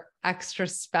using for your extra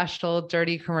special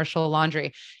dirty commercial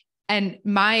laundry? And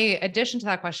my addition to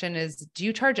that question is, do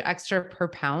you charge extra per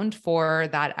pound for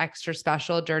that extra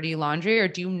special dirty laundry? Or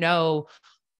do you know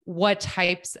what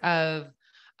types of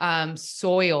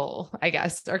soil, I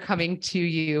guess, are coming to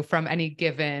you from any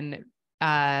given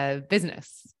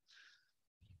business?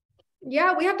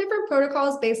 Yeah, we have different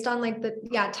protocols based on like the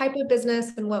type of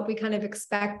business and what we kind of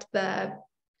expect the,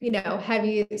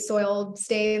 heavy soiled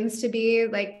stains to be.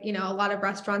 Like, a lot of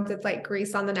restaurants, it's like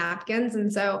grease on the napkins.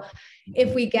 And so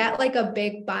if we get like a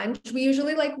big bunch, we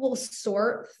usually like will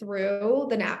sort through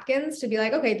the napkins to be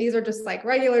like, okay, these are just like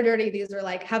regular dirty. These are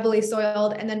like heavily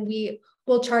soiled. And then we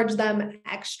will charge them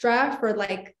extra for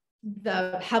like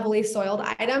the heavily soiled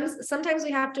items. Sometimes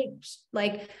we have to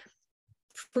like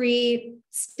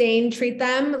pre-stain treat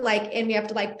them, like, and we have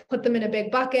to like put them in a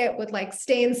big bucket with like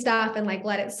stain stuff and like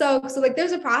let it soak. So like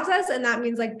there's a process, and that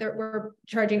means like we're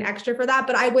charging extra for that,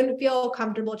 but I wouldn't feel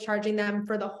comfortable charging them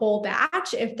for the whole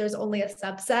batch if there's only a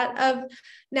subset of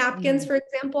napkins, for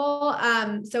example.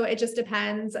 So it just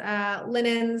depends.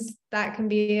 Linens, that can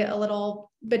be a little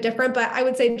bit different, but I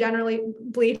would say generally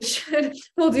bleach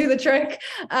will do the trick.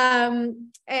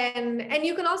 And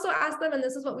you can also ask them, and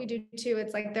this is what we do too.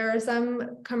 It's like, there are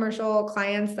some commercial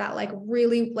clients that like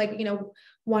really like, you know,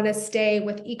 want to stay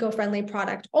with eco-friendly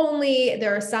product only.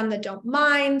 There are some that don't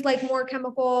mind like more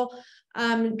chemical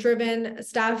driven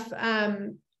stuff,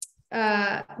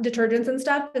 detergents and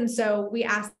stuff. And so we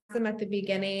ask them at the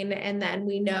beginning, and then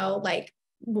we know like,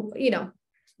 you know,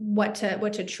 what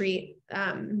to treat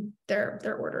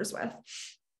their orders with.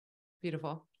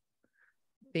 Beautiful.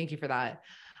 Thank you for that.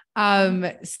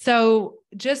 So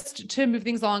just to move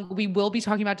things along, we will be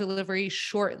talking about delivery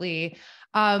shortly.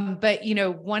 But you know,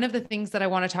 one of the things that I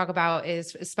want to talk about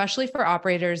is, especially for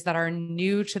operators that are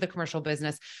new to the commercial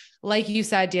business, like you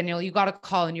said, Daniel, you got a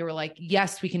call and you were like,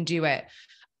 yes, we can do it.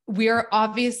 We are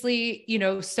obviously, you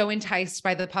know, so enticed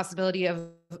by the possibility of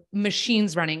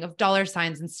machines running, of dollar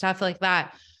signs and stuff like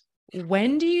that.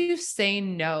 When do you say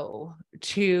no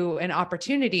to an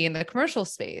opportunity in the commercial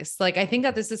space? Like, I think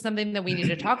that this is something that we need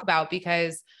to talk about,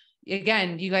 because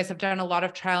again, you guys have done a lot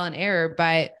of trial and error,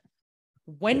 but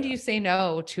when do you say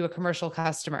no to a commercial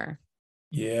customer?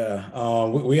 Yeah.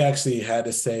 We actually had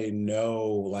to say no,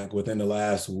 like within the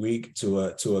last week to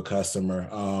a customer.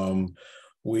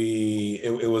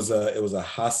 It was a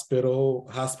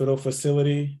hospital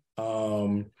facility.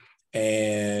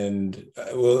 And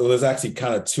it was actually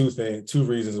kind of two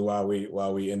reasons why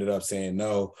we ended up saying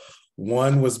no.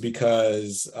 One was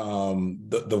because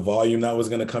the volume that was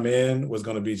going to come in was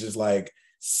going to be just like,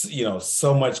 you know,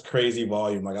 so much crazy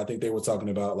volume. Like I think they were talking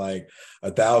about like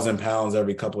 1,000 pounds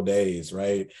every couple of days,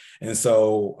 right? And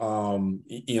so,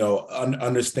 you know,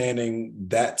 understanding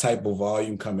that type of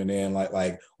volume coming in,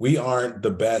 like we aren't the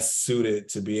best suited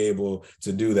to be able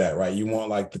to do that, right? You want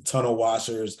like the tunnel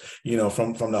washers, you know,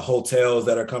 from the hotels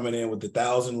that are coming in with the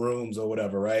 1,000 rooms or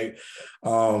whatever, right?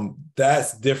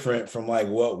 That's different from like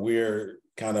what we're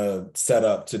kind of set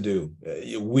up to do.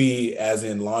 We, as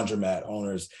in laundromat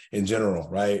owners in general,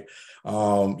 right?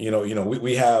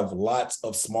 We have lots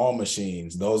of small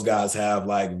machines. Those guys have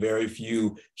like very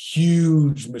few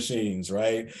huge machines,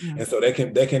 right? Yeah. And so they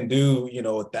can do, you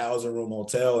know, 1,000 room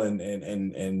hotel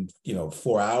and you know,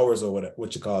 4 hours or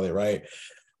what you call it, right?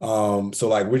 So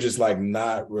like we're just like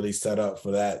not really set up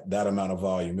for that amount of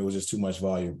volume. It was just too much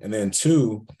volume. And then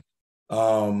two,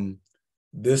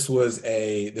 this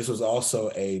was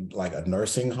also a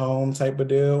nursing home type of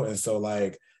deal. And so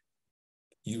like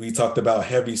we talked about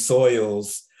heavy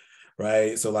soils,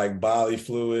 right? So like bodily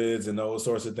fluids and those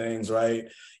sorts of things, right?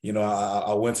 You know,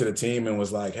 I went to the team and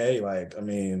was like, hey, like, I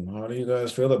mean, how do you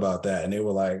guys feel about that? And they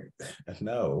were like,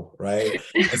 no, right?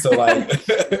 And so like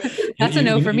that's a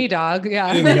no for me, dog.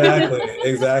 Yeah.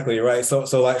 Exactly. Right. So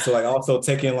like also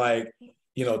taking like,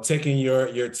 you know, taking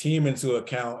your team into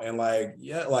account and like,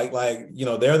 yeah, like, you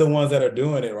know, they're the ones that are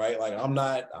doing it, right? Like I'm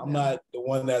not the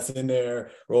one that's in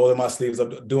there rolling my sleeves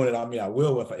up doing it. I mean, I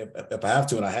will if I have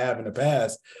to, and I have in the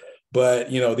past, but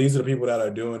you know, these are the people that are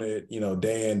doing it, you know,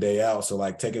 day in, day out. So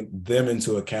like taking them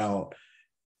into account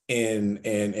in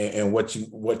what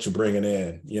you're bringing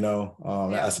in, you know,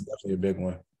 that's definitely a big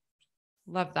one.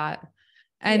 Love that.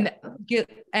 And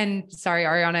sorry,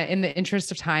 Ariana, in the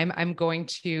interest of time, I'm going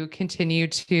to continue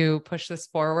to push this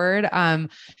forward.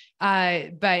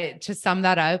 But to sum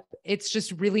that up, it's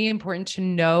just really important to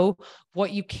know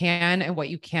what you can and what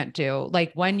you can't do.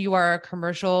 Like when you are a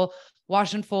commercial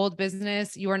wash and fold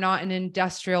business, you are not an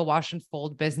industrial wash and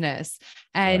fold business.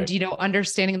 And, you know,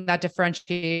 understanding that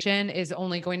differentiation is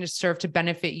only going to serve to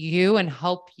benefit you and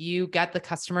help you get the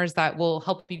customers that will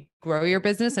help you grow your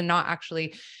business and not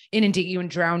actually inundate you and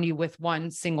drown you with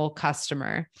one single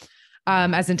customer.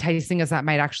 As enticing as that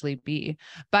might actually be.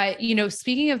 But, you know,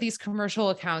 speaking of these commercial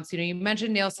accounts, you know, you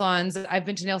mentioned nail salons. I've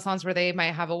been to nail salons where they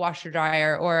might have a washer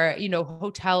dryer, or, you know,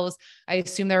 hotels. I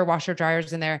assume there are washer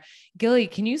dryers in there. Gilly,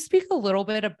 can you speak a little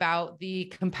bit about the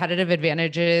competitive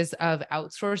advantages of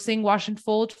outsourcing wash and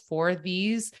fold for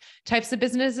these types of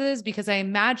businesses? Because I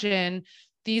imagine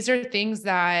these are things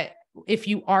that if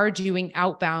you are doing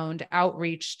outbound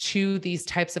outreach to these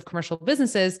types of commercial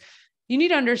businesses, you need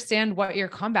to understand what you're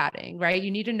combating, right?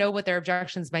 You need to know what their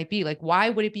objections might be. Like, why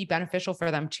would it be beneficial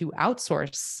for them to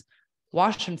outsource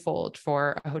wash and fold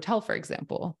for a hotel, for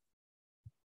example?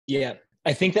 Yeah,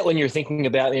 I think that when you're thinking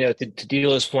about, you know, to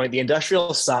Dealer's point, the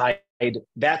industrial side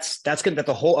that's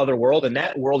a whole other world. And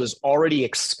that world is already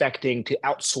expecting to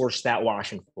outsource that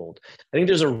wash and fold. I think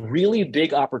there's a really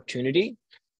big opportunity,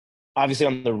 obviously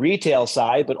on the retail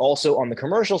side, but also on the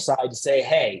commercial side to say,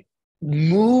 hey,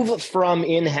 move from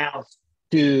in-house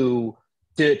to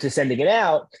sending it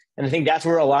out. And I think that's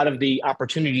where a lot of the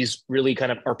opportunities really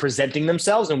kind of are presenting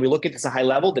themselves. And we look at this at a high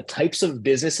level, the types of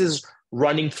businesses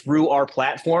running through our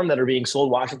platform that are being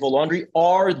sold wash and fold laundry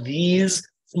are these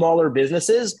smaller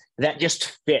businesses that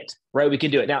just fit, right? We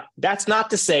can do it. Now, that's not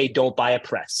to say don't buy a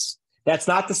press. That's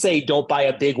not to say don't buy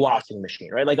a big washing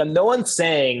machine, right? Like no one's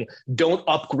saying don't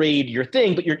upgrade your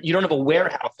thing, but you don't have a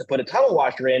warehouse to put a tunnel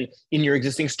washer in your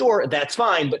existing store. That's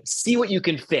fine, but see what you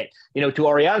can fit. You know, to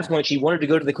Ariana's point, she wanted to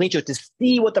go to the clean show to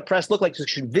see what the press looked like so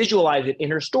she should visualize it in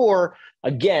her store.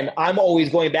 Again, I'm always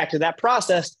going back to that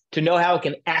process to know how it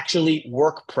can actually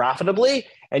work profitably.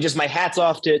 And just my hats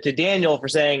off to Daniel for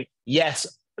saying, yes,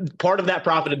 part of that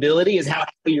profitability is how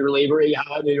happy your labor,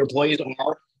 how happy your employees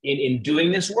are in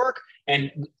doing this work.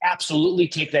 And absolutely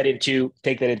take that into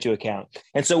account.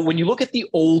 And so when you look at the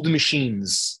old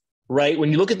machines, right?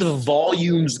 When you look at the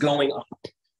volumes going up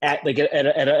at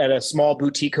a small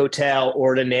boutique hotel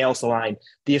or at a nail salon,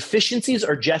 the efficiencies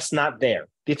are just not there.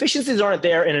 The efficiencies aren't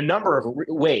there in a number of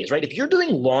ways, right? If you're doing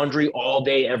laundry all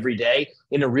day, every day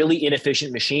in a really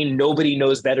inefficient machine, nobody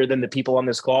knows better than the people on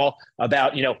this call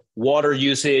about, water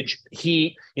usage,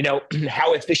 heat,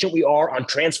 how efficient we are on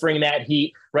transferring that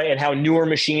heat, right? And how newer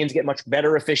machines get much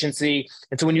better efficiency.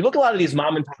 And so when you look at a lot of these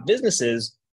mom and pop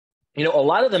businesses, a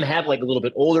lot of them have like a little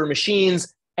bit older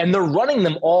machines and they're running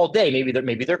them all day. Maybe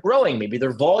they're growing, maybe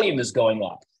their volume is going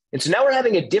up. And so now we're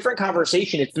having a different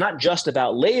conversation. It's not just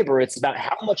about labor. It's about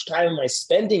how much time am I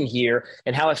spending here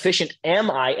and how efficient am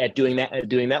I at doing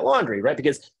that laundry, right?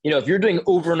 Because, if you're doing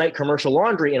overnight commercial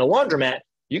laundry in a laundromat,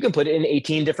 you can put it in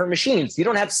 18 different machines. You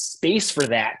don't have space for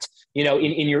that,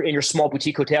 in your small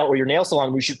boutique hotel or your nail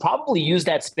salon. We should probably use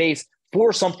that space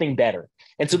for something better.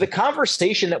 And so the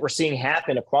conversation that we're seeing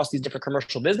happen across these different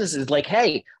commercial businesses is like,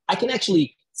 hey, I can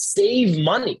actually save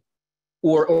money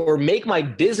or make my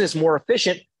business more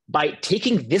efficient by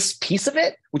taking this piece of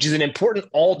it, which is an important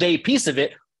all-day piece of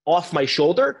it, off my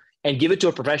shoulder and give it to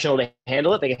a professional to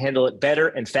handle it. They can handle it better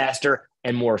and faster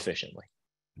and more efficiently.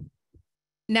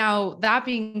 Now, that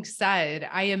being said,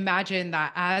 I imagine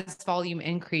that as volume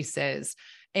increases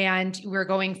and we're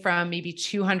going from maybe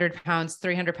 200 pounds,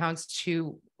 300 pounds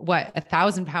to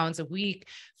 1,000 pounds a week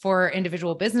for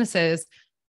individual businesses,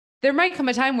 there might come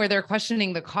a time where they're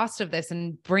questioning the cost of this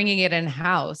and bringing it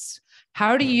in-house.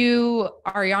 How do you,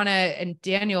 Ariana and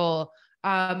Daniel,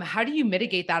 how do you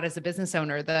mitigate that as a business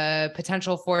owner, the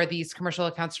potential for these commercial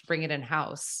accounts to bring it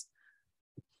in-house?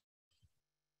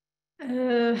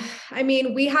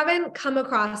 We haven't come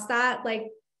across that like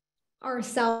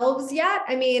ourselves yet.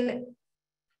 I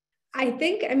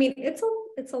think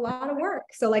it's a lot of work.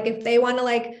 So like if they want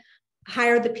to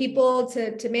hire the people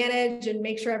to manage and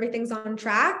make sure everything's on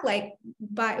track,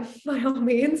 by all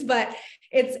means, but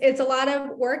it's a lot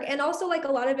of work and also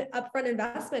a lot of upfront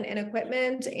investment in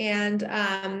equipment and,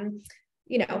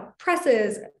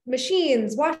 presses,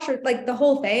 machines, washers, the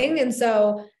whole thing. And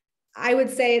so I would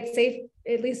say it's safe,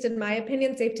 at least in my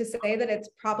opinion, safe to say that it's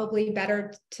probably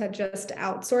better to just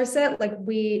outsource it.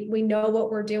 We know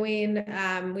what we're doing.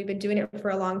 We've been doing it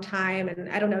for a long time. And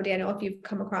I don't know, Daniel, if you've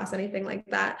come across anything like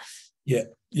that. Yeah.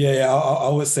 I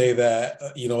would say that,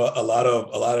 a lot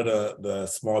of the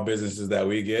small businesses that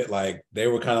we get, they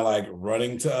were kind of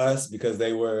running to us because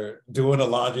they were doing the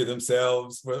laundry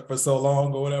themselves for so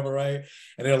long or whatever. Right.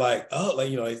 And they're like, oh,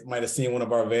 they might've seen one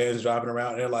of our vans driving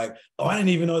around and they're like, oh, I didn't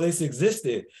even know this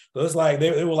existed. So it's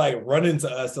they were running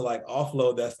to us to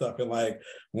offload that stuff. And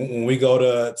when we go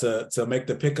to make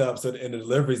the pickups and the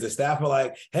deliveries, the staff are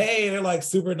like, hey, they're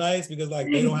super nice because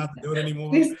they don't have to do it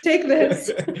anymore. Please take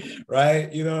this. Right.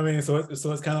 You know what I mean? So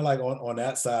it's kind of on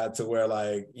that side to where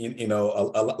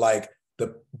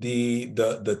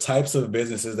the types of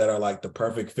businesses that are the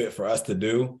perfect fit for us to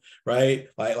do, right?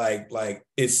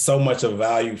 It's so much of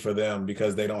value for them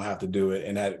because they don't have to do it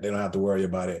and they don't have to worry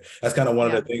about it. That's kind of one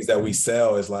of the things that we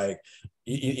sell is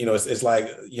it's a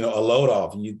load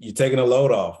off. You're taking a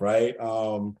load off, right?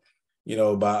 By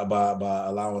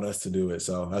allowing us to do it.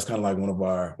 So that's kind of one of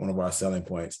our selling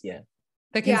points. Yeah.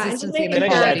 The consistency. Can I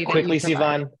just add quickly,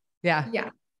 Sivan?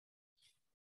 Yeah.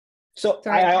 So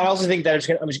I also think that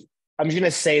I'm just going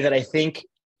to say that I think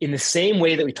in the same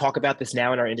way that we talk about this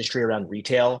now in our industry around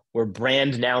retail, where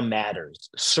brand now matters,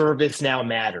 service now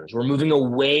matters. We're moving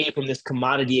away from this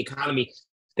commodity economy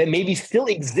that maybe still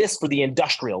exists for the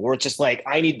industrial, where it's just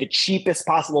I need the cheapest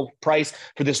possible price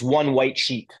for this one white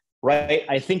sheet, right?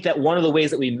 I think that one of the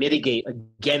ways that we mitigate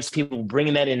against people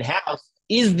bringing that in-house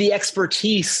is the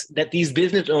expertise that these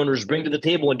business owners bring to the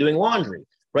table when doing laundry,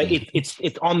 right? It's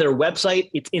on their website,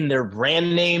 it's in their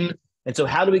brand name. And so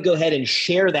how do we go ahead and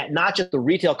share that, not just the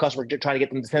retail customer trying to get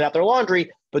them to send out their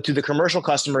laundry, but to the commercial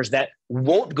customers that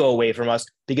won't go away from us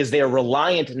because they are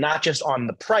reliant not just on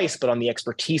the price, but on the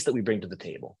expertise that we bring to the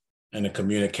table. And the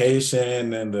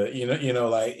communication and the,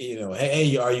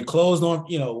 hey, are you closed on,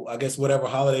 I guess whatever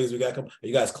holidays we got, are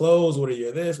you guys closed? What are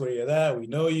you this? What are you that? We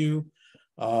know you.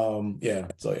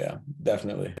 So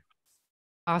definitely.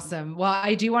 Awesome. Well,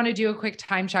 I do want to do a quick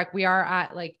time check. We are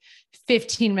at like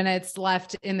 15 minutes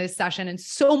left in this session and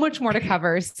so much more to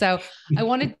cover. So I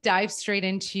want to dive straight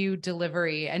into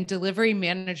delivery and delivery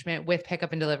management with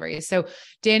pickup and delivery. So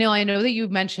Daniel, I know that you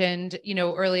mentioned,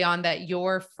 early on that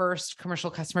your first commercial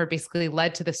customer basically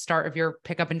led to the start of your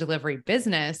pickup and delivery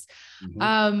business.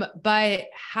 Mm-hmm. But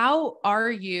how are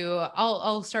you,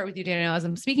 I'll start with you, Daniel, as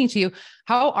I'm speaking to you.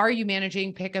 How are you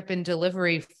managing pickup and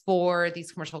delivery for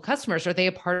these commercial customers? Are they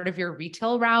a part of your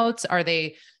retail routes? Are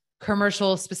they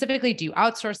commercial specifically? Do you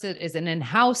outsource it? Is it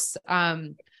in-house?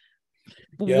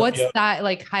 What's that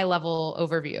like high level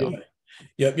overview?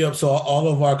 Yep. So all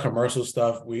of our commercial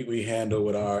stuff, we handle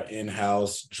with our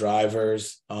in-house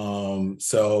drivers.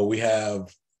 So we have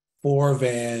 4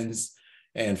 vans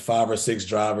and 5 or 6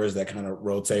 drivers that kind of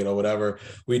rotate or whatever.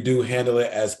 We do handle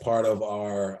it as part of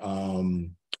our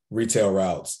retail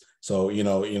routes. So,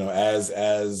 as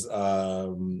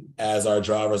our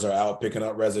drivers are out picking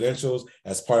up residentials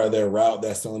as part of their route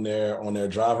that's on their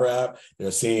driver app, they're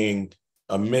seeing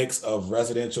a mix of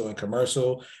residential and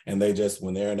commercial, and they just,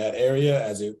 when they're in that area,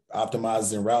 as it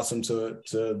optimizes and routes them to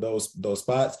those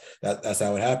spots, that's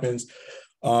how it happens.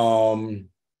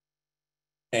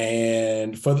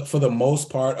 And for the most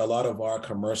part, a lot of our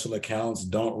commercial accounts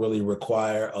don't really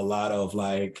require a lot of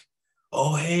like,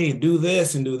 oh, hey, do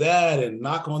this and do that and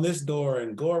knock on this door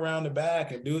and go around the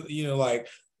back and do,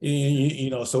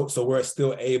 so we're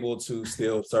still able to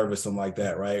still service them like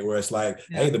that, right? Where it's like,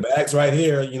 hey, the bag's right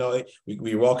here.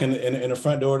 We walk in the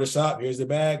front door of the shop. Here's the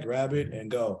bag, grab it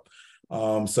and go.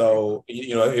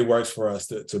 It works for us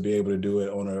to be able to do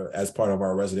it as part of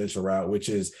our residential route, which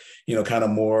is, kind of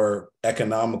more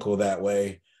economical that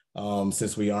way.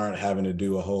 Since we aren't having to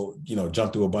do a whole,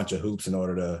 jump through a bunch of hoops in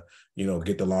order to,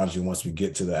 get the laundry once we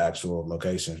get to the actual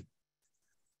location.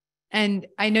 And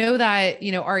I know that,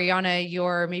 Ariana,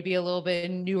 you're maybe a little bit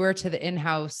newer to the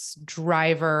in-house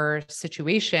driver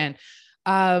situation.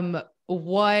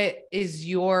 What is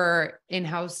your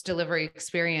in-house delivery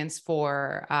experience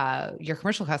for your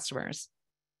commercial customers?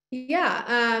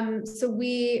 So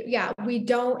we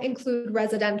don't include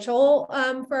residential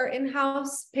for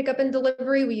in-house pickup and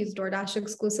delivery. We use DoorDash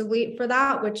exclusively for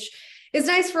that, which is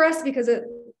nice for us because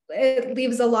it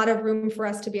leaves a lot of room for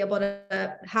us to be able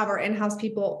to have our in-house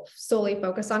people solely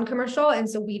focus on commercial. And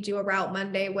so we do a route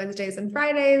Monday, Wednesdays, and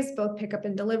Fridays, both pickup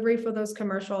and delivery for those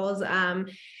commercials.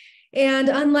 And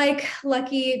unlike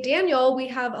Lucky Daniel, we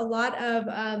have a lot of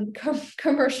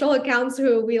commercial accounts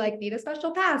who we need a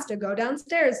special pass to go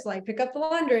downstairs to pick up the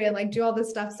laundry and do all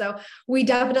this stuff. So we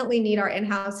definitely need our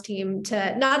in-house team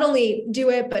to not only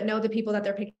do it, but know the people that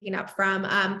they're picking up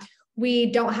from.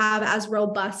 We don't have as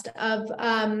robust of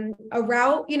a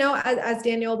route, as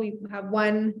Daniel. We have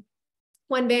one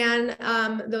van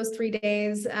those 3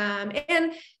 days.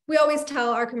 And we always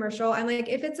tell our commercial, I'm like,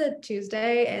 if it's a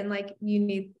Tuesday and you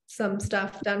need some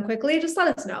stuff done quickly, just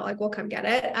let us know, we'll come get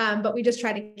it. But we just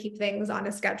try to keep things on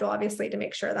a schedule, obviously, to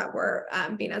make sure that we're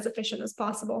being as efficient as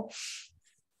possible.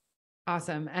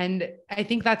 Awesome. And I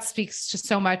think that speaks to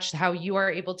so much how you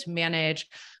are able to manage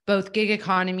both gig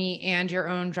economy and your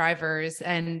own drivers,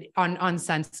 and on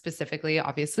Sense specifically,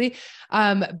 obviously.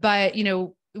 But,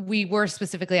 we were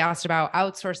specifically asked about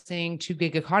outsourcing to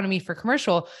gig economy for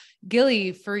commercial.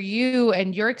 Gilly, for you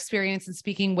and your experience in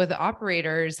speaking with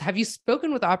operators, have you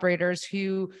spoken with operators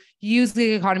who use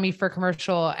gig economy for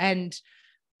commercial? And,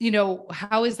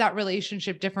 how is that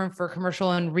relationship different for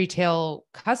commercial and retail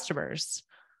customers?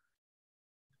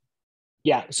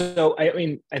 Yeah. So,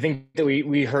 I think that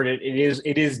we heard it.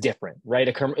 It is different, right?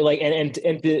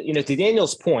 To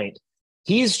Daniel's point,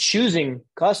 he's choosing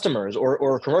customers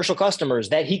or commercial customers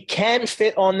that he can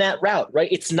fit on that route,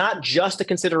 right? It's not just a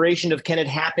consideration of, can it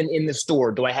happen in the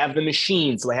store? Do I have the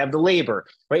machines? Do I have the labor,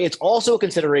 right? It's also a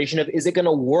consideration of, is it going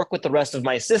to work with the rest of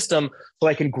my system so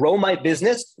I can grow my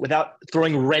business without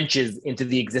throwing wrenches into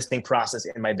the existing process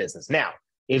in my business? Now,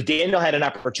 if Daniel had an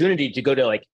opportunity to go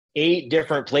to 8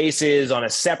 different places on a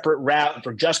separate route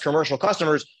for just commercial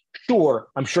customers, Sure,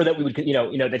 I'm sure that we would,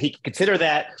 that he could consider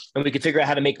that, and we could figure out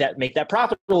how to make that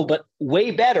profitable. But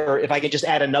way better if I could just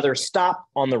add another stop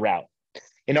on the route.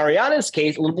 In Ariana's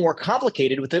case, a little more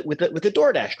complicated with the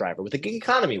DoorDash driver, with the gig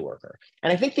economy worker.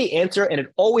 And I think the answer, and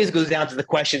it always goes down to the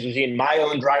questions between my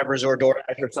own drivers or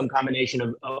DoorDash or some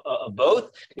combination of both,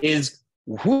 is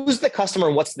who's the customer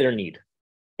and what's their need?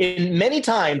 In many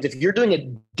times, if you're doing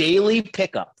a daily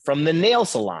pickup from the nail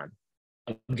salon,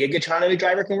 a gig economy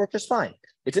driver can work just fine.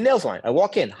 It's a nail salon. I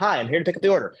walk in. Hi, I'm here to pick up the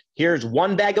order. Here's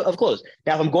one bag of clothes.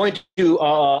 Now, if I'm going to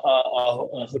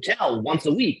a hotel once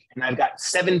a week and I've got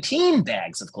 17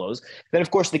 bags of clothes, then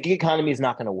of course the gig economy is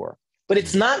not going to work. But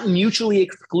it's not mutually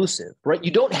exclusive, right?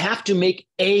 You don't have to make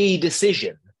a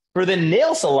decision. For the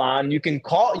nail salon, you can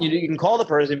call the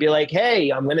person and be like,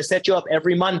 hey, I'm going to set you up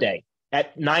every Monday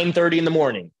at 9:30 in the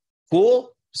morning.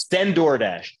 Cool? Send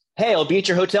DoorDash. Hey, I'll be at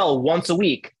your hotel once a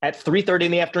week at 3:30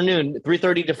 in the afternoon,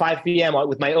 3:30 to 5 p.m.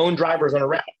 with my own drivers on a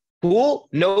route. Cool?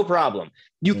 No problem.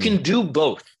 You can do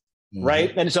both,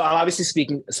 right? And so I'm obviously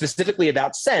speaking specifically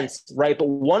about Sense, right? But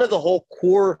one of the whole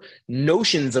core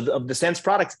notions of the Sense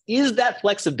products is that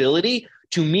flexibility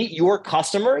to meet your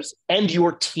customers and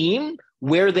your team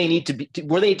where they need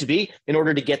to be in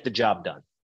order to get the job done.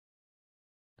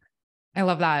 I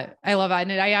love that.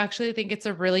 And I actually think it's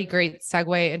a really great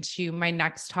segue into my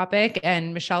next topic.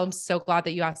 And Michelle, I'm so glad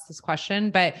that you asked this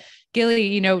question, but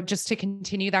Gilly, just to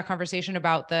continue that conversation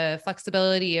about the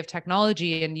flexibility of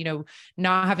technology and,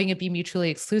 not having it be mutually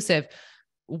exclusive.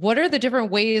 What are the different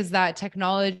ways that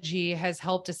technology has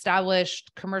helped establish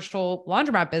commercial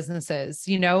laundromat businesses,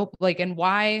 and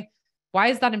why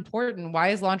is that important? Why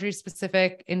is laundry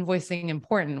specific invoicing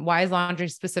important? Why is laundry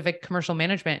specific commercial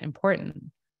management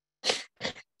important?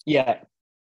 Yeah.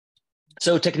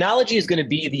 So technology is going to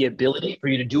be the ability for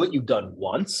you to do what you've done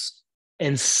once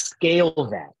and scale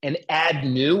that and add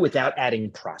new without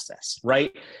adding process,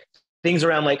 right? Things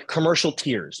around like commercial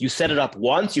tiers. You set it up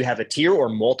once, you have a tier or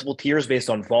multiple tiers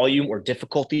based on volume or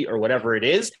difficulty or whatever it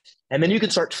is. And then you can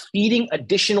start feeding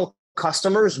additional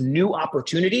customers new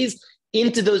opportunities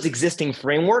into those existing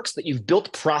frameworks that you've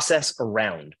built process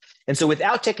around. And so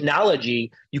without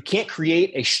technology, you can't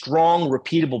create a strong,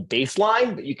 repeatable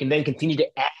baseline that you can then continue to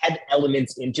add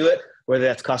elements into it, whether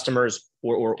that's customers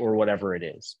or whatever it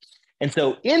is. And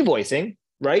so invoicing,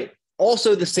 right?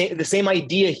 Also the same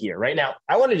idea here. Right now,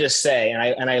 I want to just say,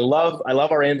 and I love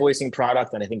our invoicing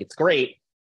product, and I think it's great.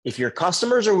 If your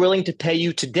customers are willing to pay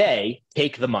you today,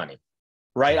 take the money,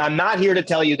 right? I'm not here to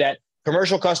tell you that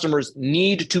commercial customers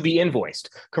need to be invoiced.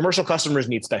 Commercial customers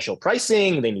need special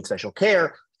pricing, they need special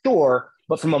care, sure.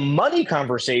 But from a money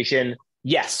conversation,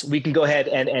 yes, we can go ahead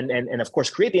and of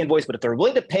course create the invoice, but if they're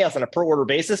willing to pay us on a per order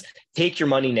basis, take your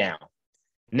money now.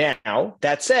 Now,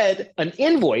 that said, an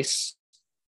invoice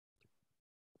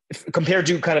compared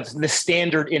to kind of the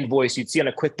standard invoice you'd see on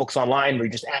a QuickBooks Online where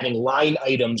you're just adding line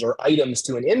items or items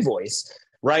to an invoice,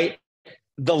 right?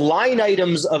 The line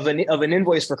items of an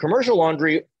invoice for commercial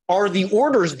laundry are the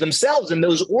orders themselves, and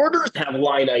those orders have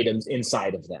line items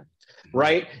inside of them,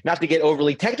 right? Not to get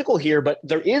overly technical here, but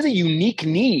there is a unique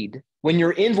need when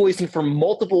you're invoicing for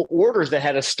multiple orders that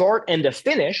had a start and a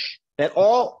finish that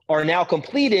all are now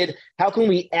completed. How can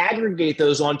we aggregate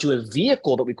those onto a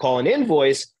vehicle that we call an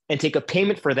invoice and take a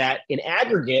payment for that in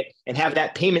aggregate and have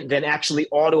that payment then actually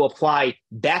auto apply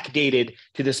backdated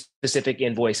to the specific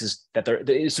invoices that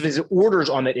the specific orders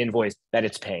on that invoice that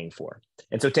it's paying for.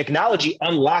 And so technology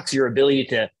unlocks your ability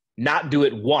to not do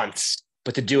it once,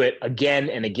 but to do it again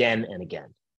and again and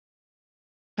again.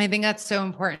 I think that's so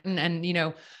important. And,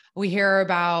 we hear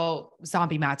about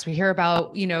zombie mats. We hear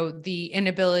about, the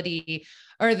inability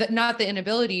or not the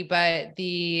inability, but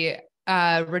the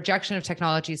rejection of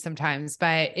technology sometimes.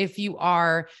 But if you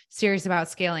are serious about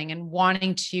scaling and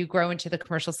wanting to grow into the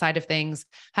commercial side of things,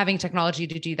 having technology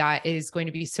to do that is going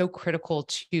to be so critical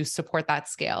to support that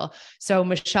scale. So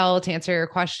Michelle, to answer your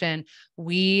question,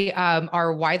 we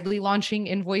are widely launching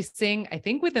invoicing, I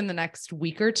think within the next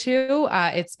week or two.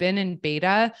 It's been in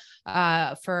beta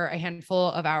for a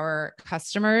handful of our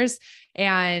customers,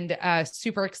 and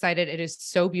super excited. It is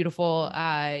so beautiful.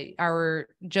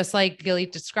 Just like Gilly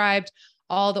described,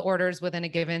 all the orders within a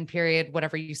given period,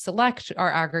 whatever you select,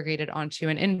 are aggregated onto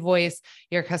an invoice.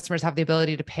 Your customers have the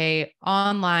ability to pay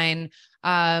online,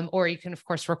 or you can of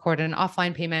course record an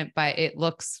offline payment, but it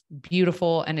looks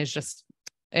beautiful and is just,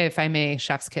 if I may,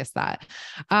 chef's kiss that.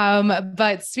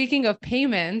 But speaking of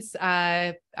payments,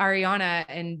 Ariana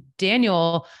and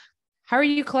Daniel, how are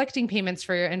you collecting payments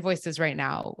for your invoices right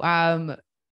now?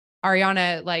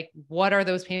 Ariana, what are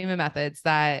those payment methods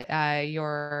that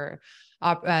your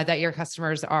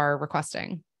customers are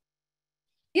requesting?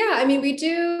 Yeah, I mean, we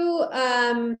do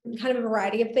kind of a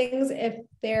variety of things. If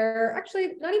they're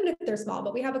actually not even if they're small,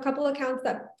 but we have a couple accounts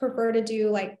that prefer to do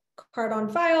like card on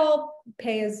file,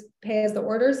 pay as the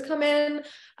orders come in.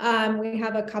 We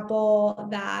have a couple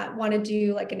that want to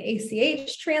do like an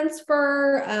ACH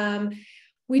transfer.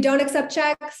 We don't accept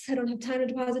checks. I don't have time to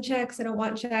deposit checks. I don't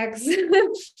want checks.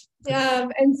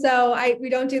 And so we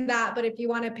don't do that. But if you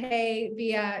want to pay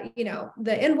via,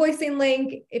 the invoicing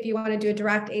link, if you want to do a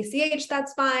direct ACH,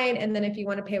 that's fine. And then if you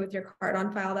want to pay with your card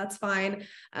on file, that's fine.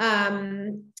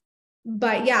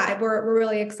 But yeah, we're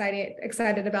really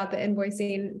excited about the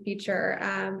invoicing feature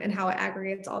and how it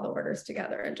aggregates all the orders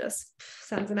together and just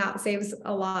sends them out, saves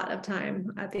a lot of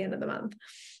time at the end of the month.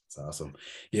 That's awesome.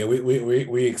 Yeah,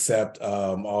 we accept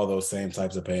all those same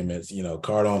types of payments,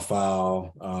 card on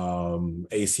file,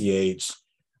 ACH.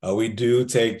 We do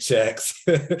take checks.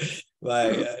 It's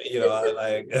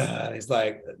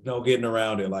like no getting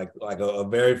around it. Like a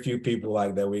very few people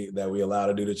like that we allow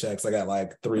to do the checks. I got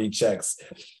like 3 checks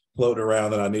floating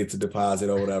around that I need to deposit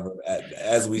or whatever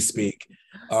as we speak.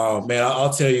 Man, I'll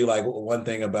tell you like one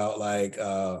thing about like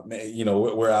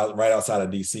we're out right outside of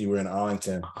DC. We're in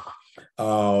Arlington.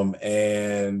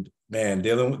 And man,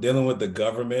 dealing with the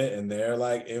government and they're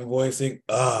like invoicing.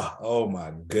 Oh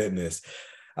my goodness.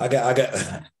 We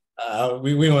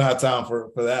don't have time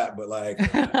for that, but like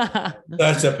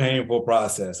such a painful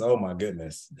process. Oh my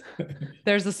goodness.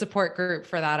 There's a support group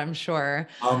for that, I'm sure.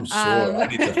 I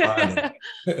need to find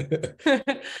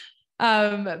it.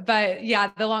 But yeah,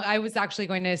 I was actually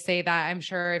going to say that I'm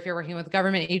sure if you're working with a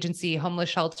government agency, homeless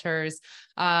shelters,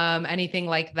 anything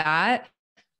like that,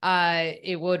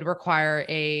 it would require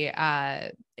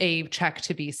a check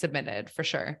to be submitted for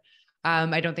sure.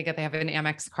 I don't think that they have an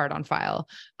Amex card on file.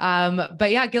 But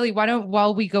yeah, Gilly,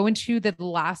 while we go into the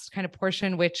last kind of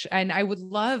portion, and I would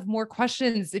love more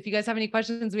questions. If you guys have any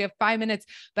questions, we have 5 minutes,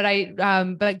 but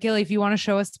Gilly, if you want to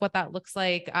show us what that looks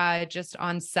like, just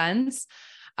on Sense,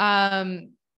 the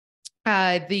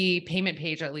payment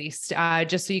page, at least,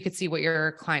 just so you could see what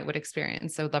your client would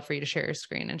experience. So I'd love for you to share your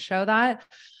screen and show that.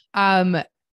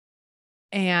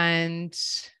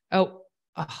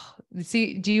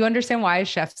 See, do you understand why I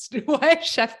chef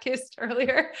kissed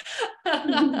earlier?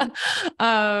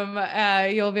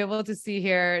 You'll be able to see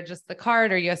here just the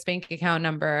card or US bank account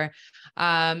number.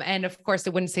 And of course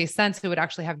it wouldn't say Sense. It would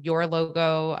actually have your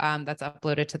logo, that's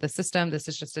uploaded to the system. This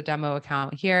is just a demo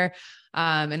account here.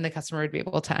 And the customer would be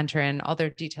able to enter in all their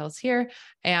details here.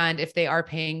 And if they are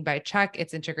paying by check,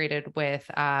 it's integrated with,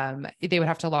 they would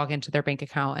have to log into their bank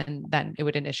account and then it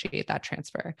would initiate that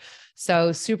transfer.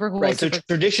 So super cool. Right. So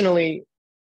traditionally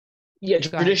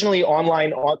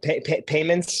online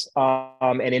payments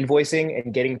and invoicing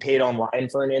and getting paid online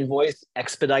for an invoice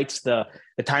expedites the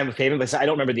time of payment. But I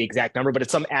don't remember the exact number, but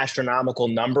it's some astronomical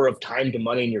number of time to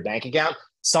money in your bank account.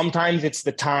 Sometimes it's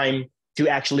the time to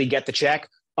actually get the check.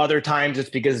 Other times it's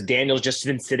because Daniel's just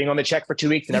been sitting on the check for 2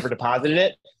 weeks and never deposited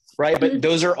it, right? But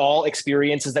those are all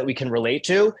experiences that we can relate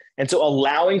to. And so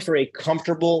allowing for a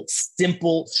comfortable,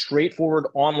 simple, straightforward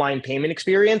online payment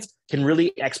experience can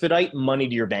really expedite money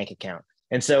to your bank account.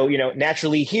 And so,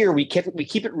 naturally here we keep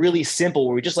it really simple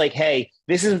where we just like, hey,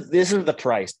 this is the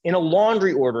price. In a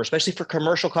laundry order, especially for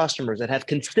commercial customers that have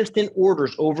consistent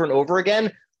orders over and over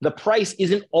again, the price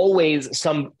isn't always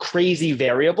some crazy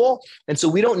variable. And so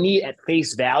we don't need at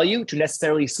face value to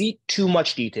necessarily see too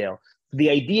much detail. The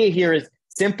idea here is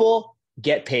simple,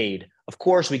 get paid. Of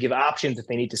course, we give options if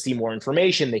they need to see more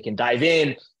information, they can dive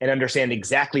in and understand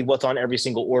exactly what's on every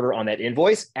single order on that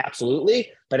invoice.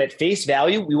 Absolutely. But at face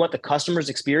value, we want the customer's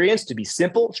experience to be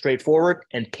simple, straightforward,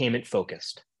 and payment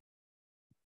focused.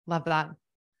 Love that.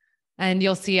 And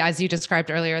you'll see, as you described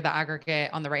earlier, the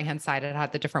aggregate on the right-hand side, it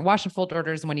had the different wash and fold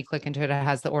orders. And when you click into it, it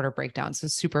has the order breakdown. So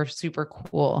super, super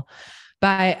cool.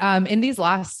 But in these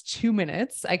last 2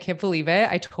 minutes, I can't believe it.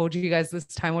 I told you guys this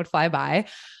time would fly by.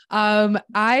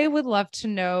 I would love to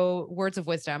know words of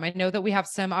wisdom. I know that we have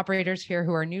some operators here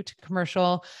who are new to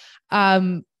commercial.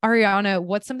 Ariana,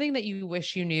 what's something that you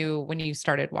wish you knew when you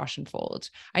started Wash and Fold?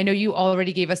 I know you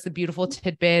already gave us the beautiful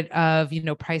tidbit of,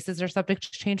 prices are subject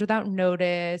to change without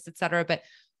notice, et cetera, but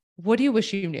what do you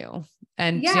wish you knew?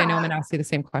 And I know I'm going to ask you the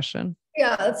same question.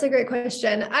 Yeah, that's a great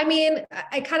question. I mean,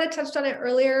 I kind of touched on it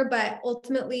earlier, but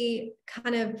ultimately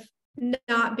kind of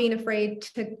not being afraid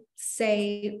to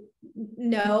say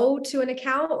no to an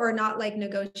account or not like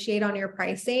negotiate on your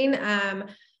pricing.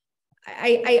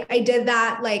 I did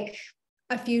that like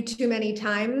a few too many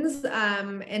times.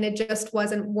 And it just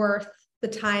wasn't worth the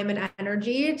time and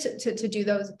energy to do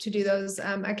those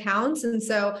accounts. And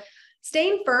so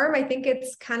staying firm, I think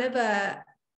it's kind of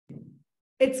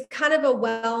it's kind of a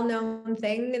well-known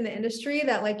thing in the industry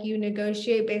that like you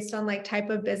negotiate based on like type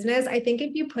of business. I think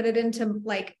if you put it into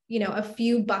like, you know, a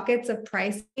few buckets of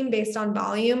pricing based on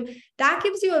volume, that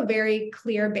gives you a very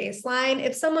clear baseline.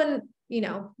 If someone, you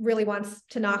know, really wants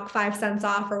to knock 5 cents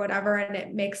off or whatever, and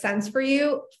it makes sense for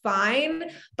you, fine.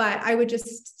 But I would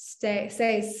just stick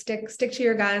to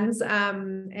your guns.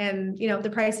 And, you know,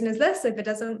 the pricing is this. If it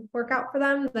doesn't work out for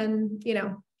them, then, you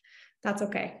know, that's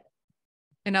okay.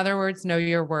 In other words, know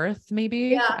your worth,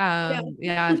 maybe. Yeah.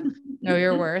 Know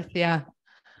your worth. Yeah.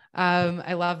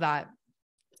 I love that.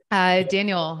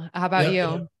 Daniel, how about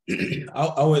you?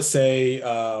 I would say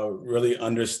really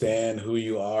understand who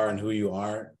you are and who you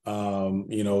aren't.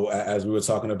 You know, as we were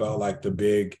talking about, like the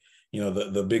big, you know,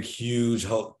 the big, huge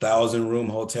 1,000-room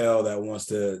hotel that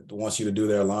wants you to do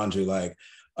their laundry. Like,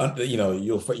 you know,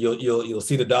 you'll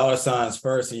see the dollar signs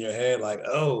first in your head, like,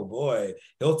 oh boy,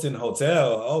 Hilton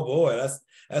Hotel. Oh boy,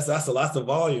 that's a lot of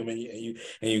volume, and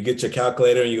you get your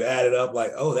calculator and you add it up,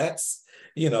 like, oh, that's,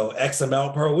 you know, X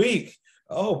amount per week.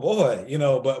 Oh boy, you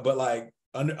know, but like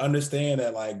understand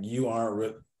that like you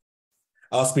aren't.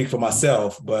 I'll speak for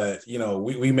myself, but you know,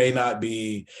 we may not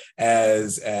be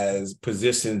as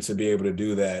positioned to be able to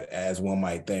do that as one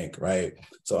might think, right?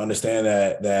 So understand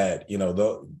that you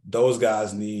know those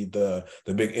guys need the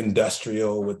big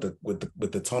industrial with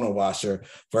the toner washer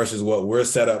versus what we're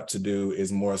set up to do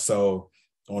is more so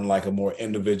on like a more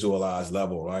individualized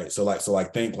level, right? So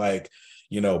like think like,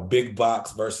 you know, big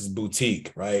box versus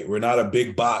boutique, right? We're not a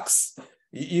big box,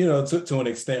 you know, to an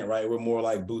extent, right? We're more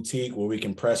like boutique where we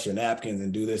can press your napkins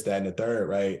and do this, that, and the third,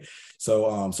 right?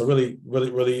 So so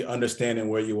really understanding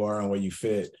where you are and where you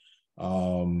fit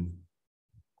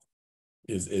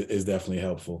is definitely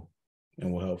helpful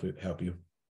and will help you.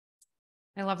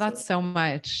 I love that so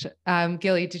much.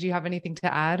 Gilly, did you have anything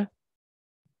to add?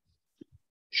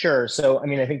 Sure. So, I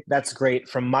mean, I think that's great.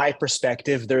 From my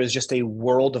perspective, there is just a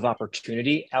world of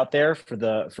opportunity out there for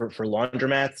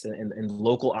laundromats and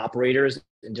local operators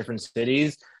in different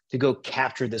cities to go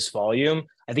capture this volume.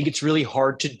 I think it's really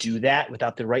hard to do that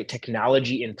without the right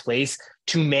technology in place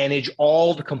to manage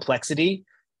all the complexity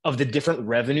of the different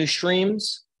revenue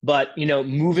streams. But, you know,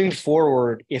 moving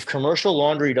forward, if commercial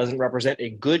laundry doesn't represent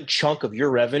a good chunk of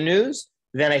your revenues,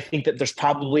 then I think that there's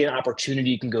probably an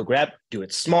opportunity you can go grab, do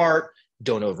it smart.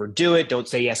 Don't overdo it. Don't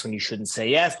say yes when you shouldn't say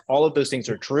yes. All of those things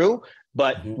are true.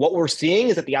 But what we're seeing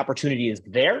is that the opportunity is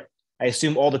there. I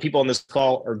assume all the people on this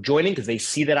call are joining because they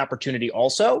see that opportunity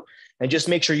also. And just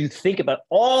make sure you think about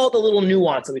all the little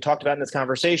nuance that we talked about in this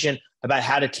conversation about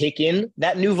how to take in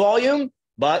that new volume,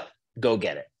 but go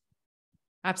get it.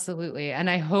 Absolutely. And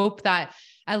I hope that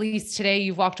at least today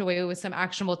you've walked away with some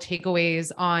actionable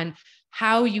takeaways on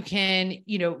how you can,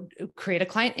 you know, create a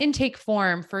client intake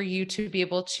form for you to be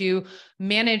able to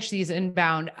manage these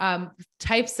inbound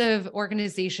types of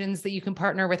organizations that you can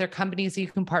partner with or companies that you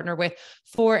can partner with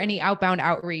for any outbound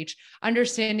outreach,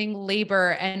 understanding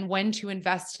labor and when to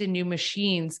invest in new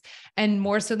machines. And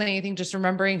more so than anything, just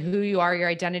remembering who you are, your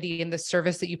identity, and the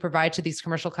service that you provide to these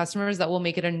commercial customers that will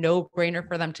make it a no-brainer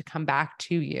for them to come back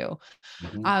to you.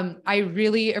 I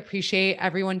really appreciate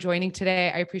everyone joining today.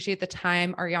 I appreciate the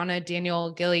time. Ariana,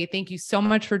 Daniel, Gilly, thank you so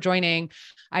much for joining.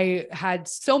 I had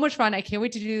so much fun. I can't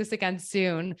wait to do this again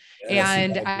soon. Yes,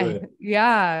 and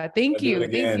thank you.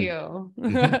 Thank you.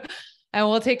 And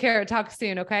we'll take care. Talk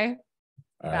soon. Okay.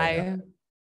 All bye. Right.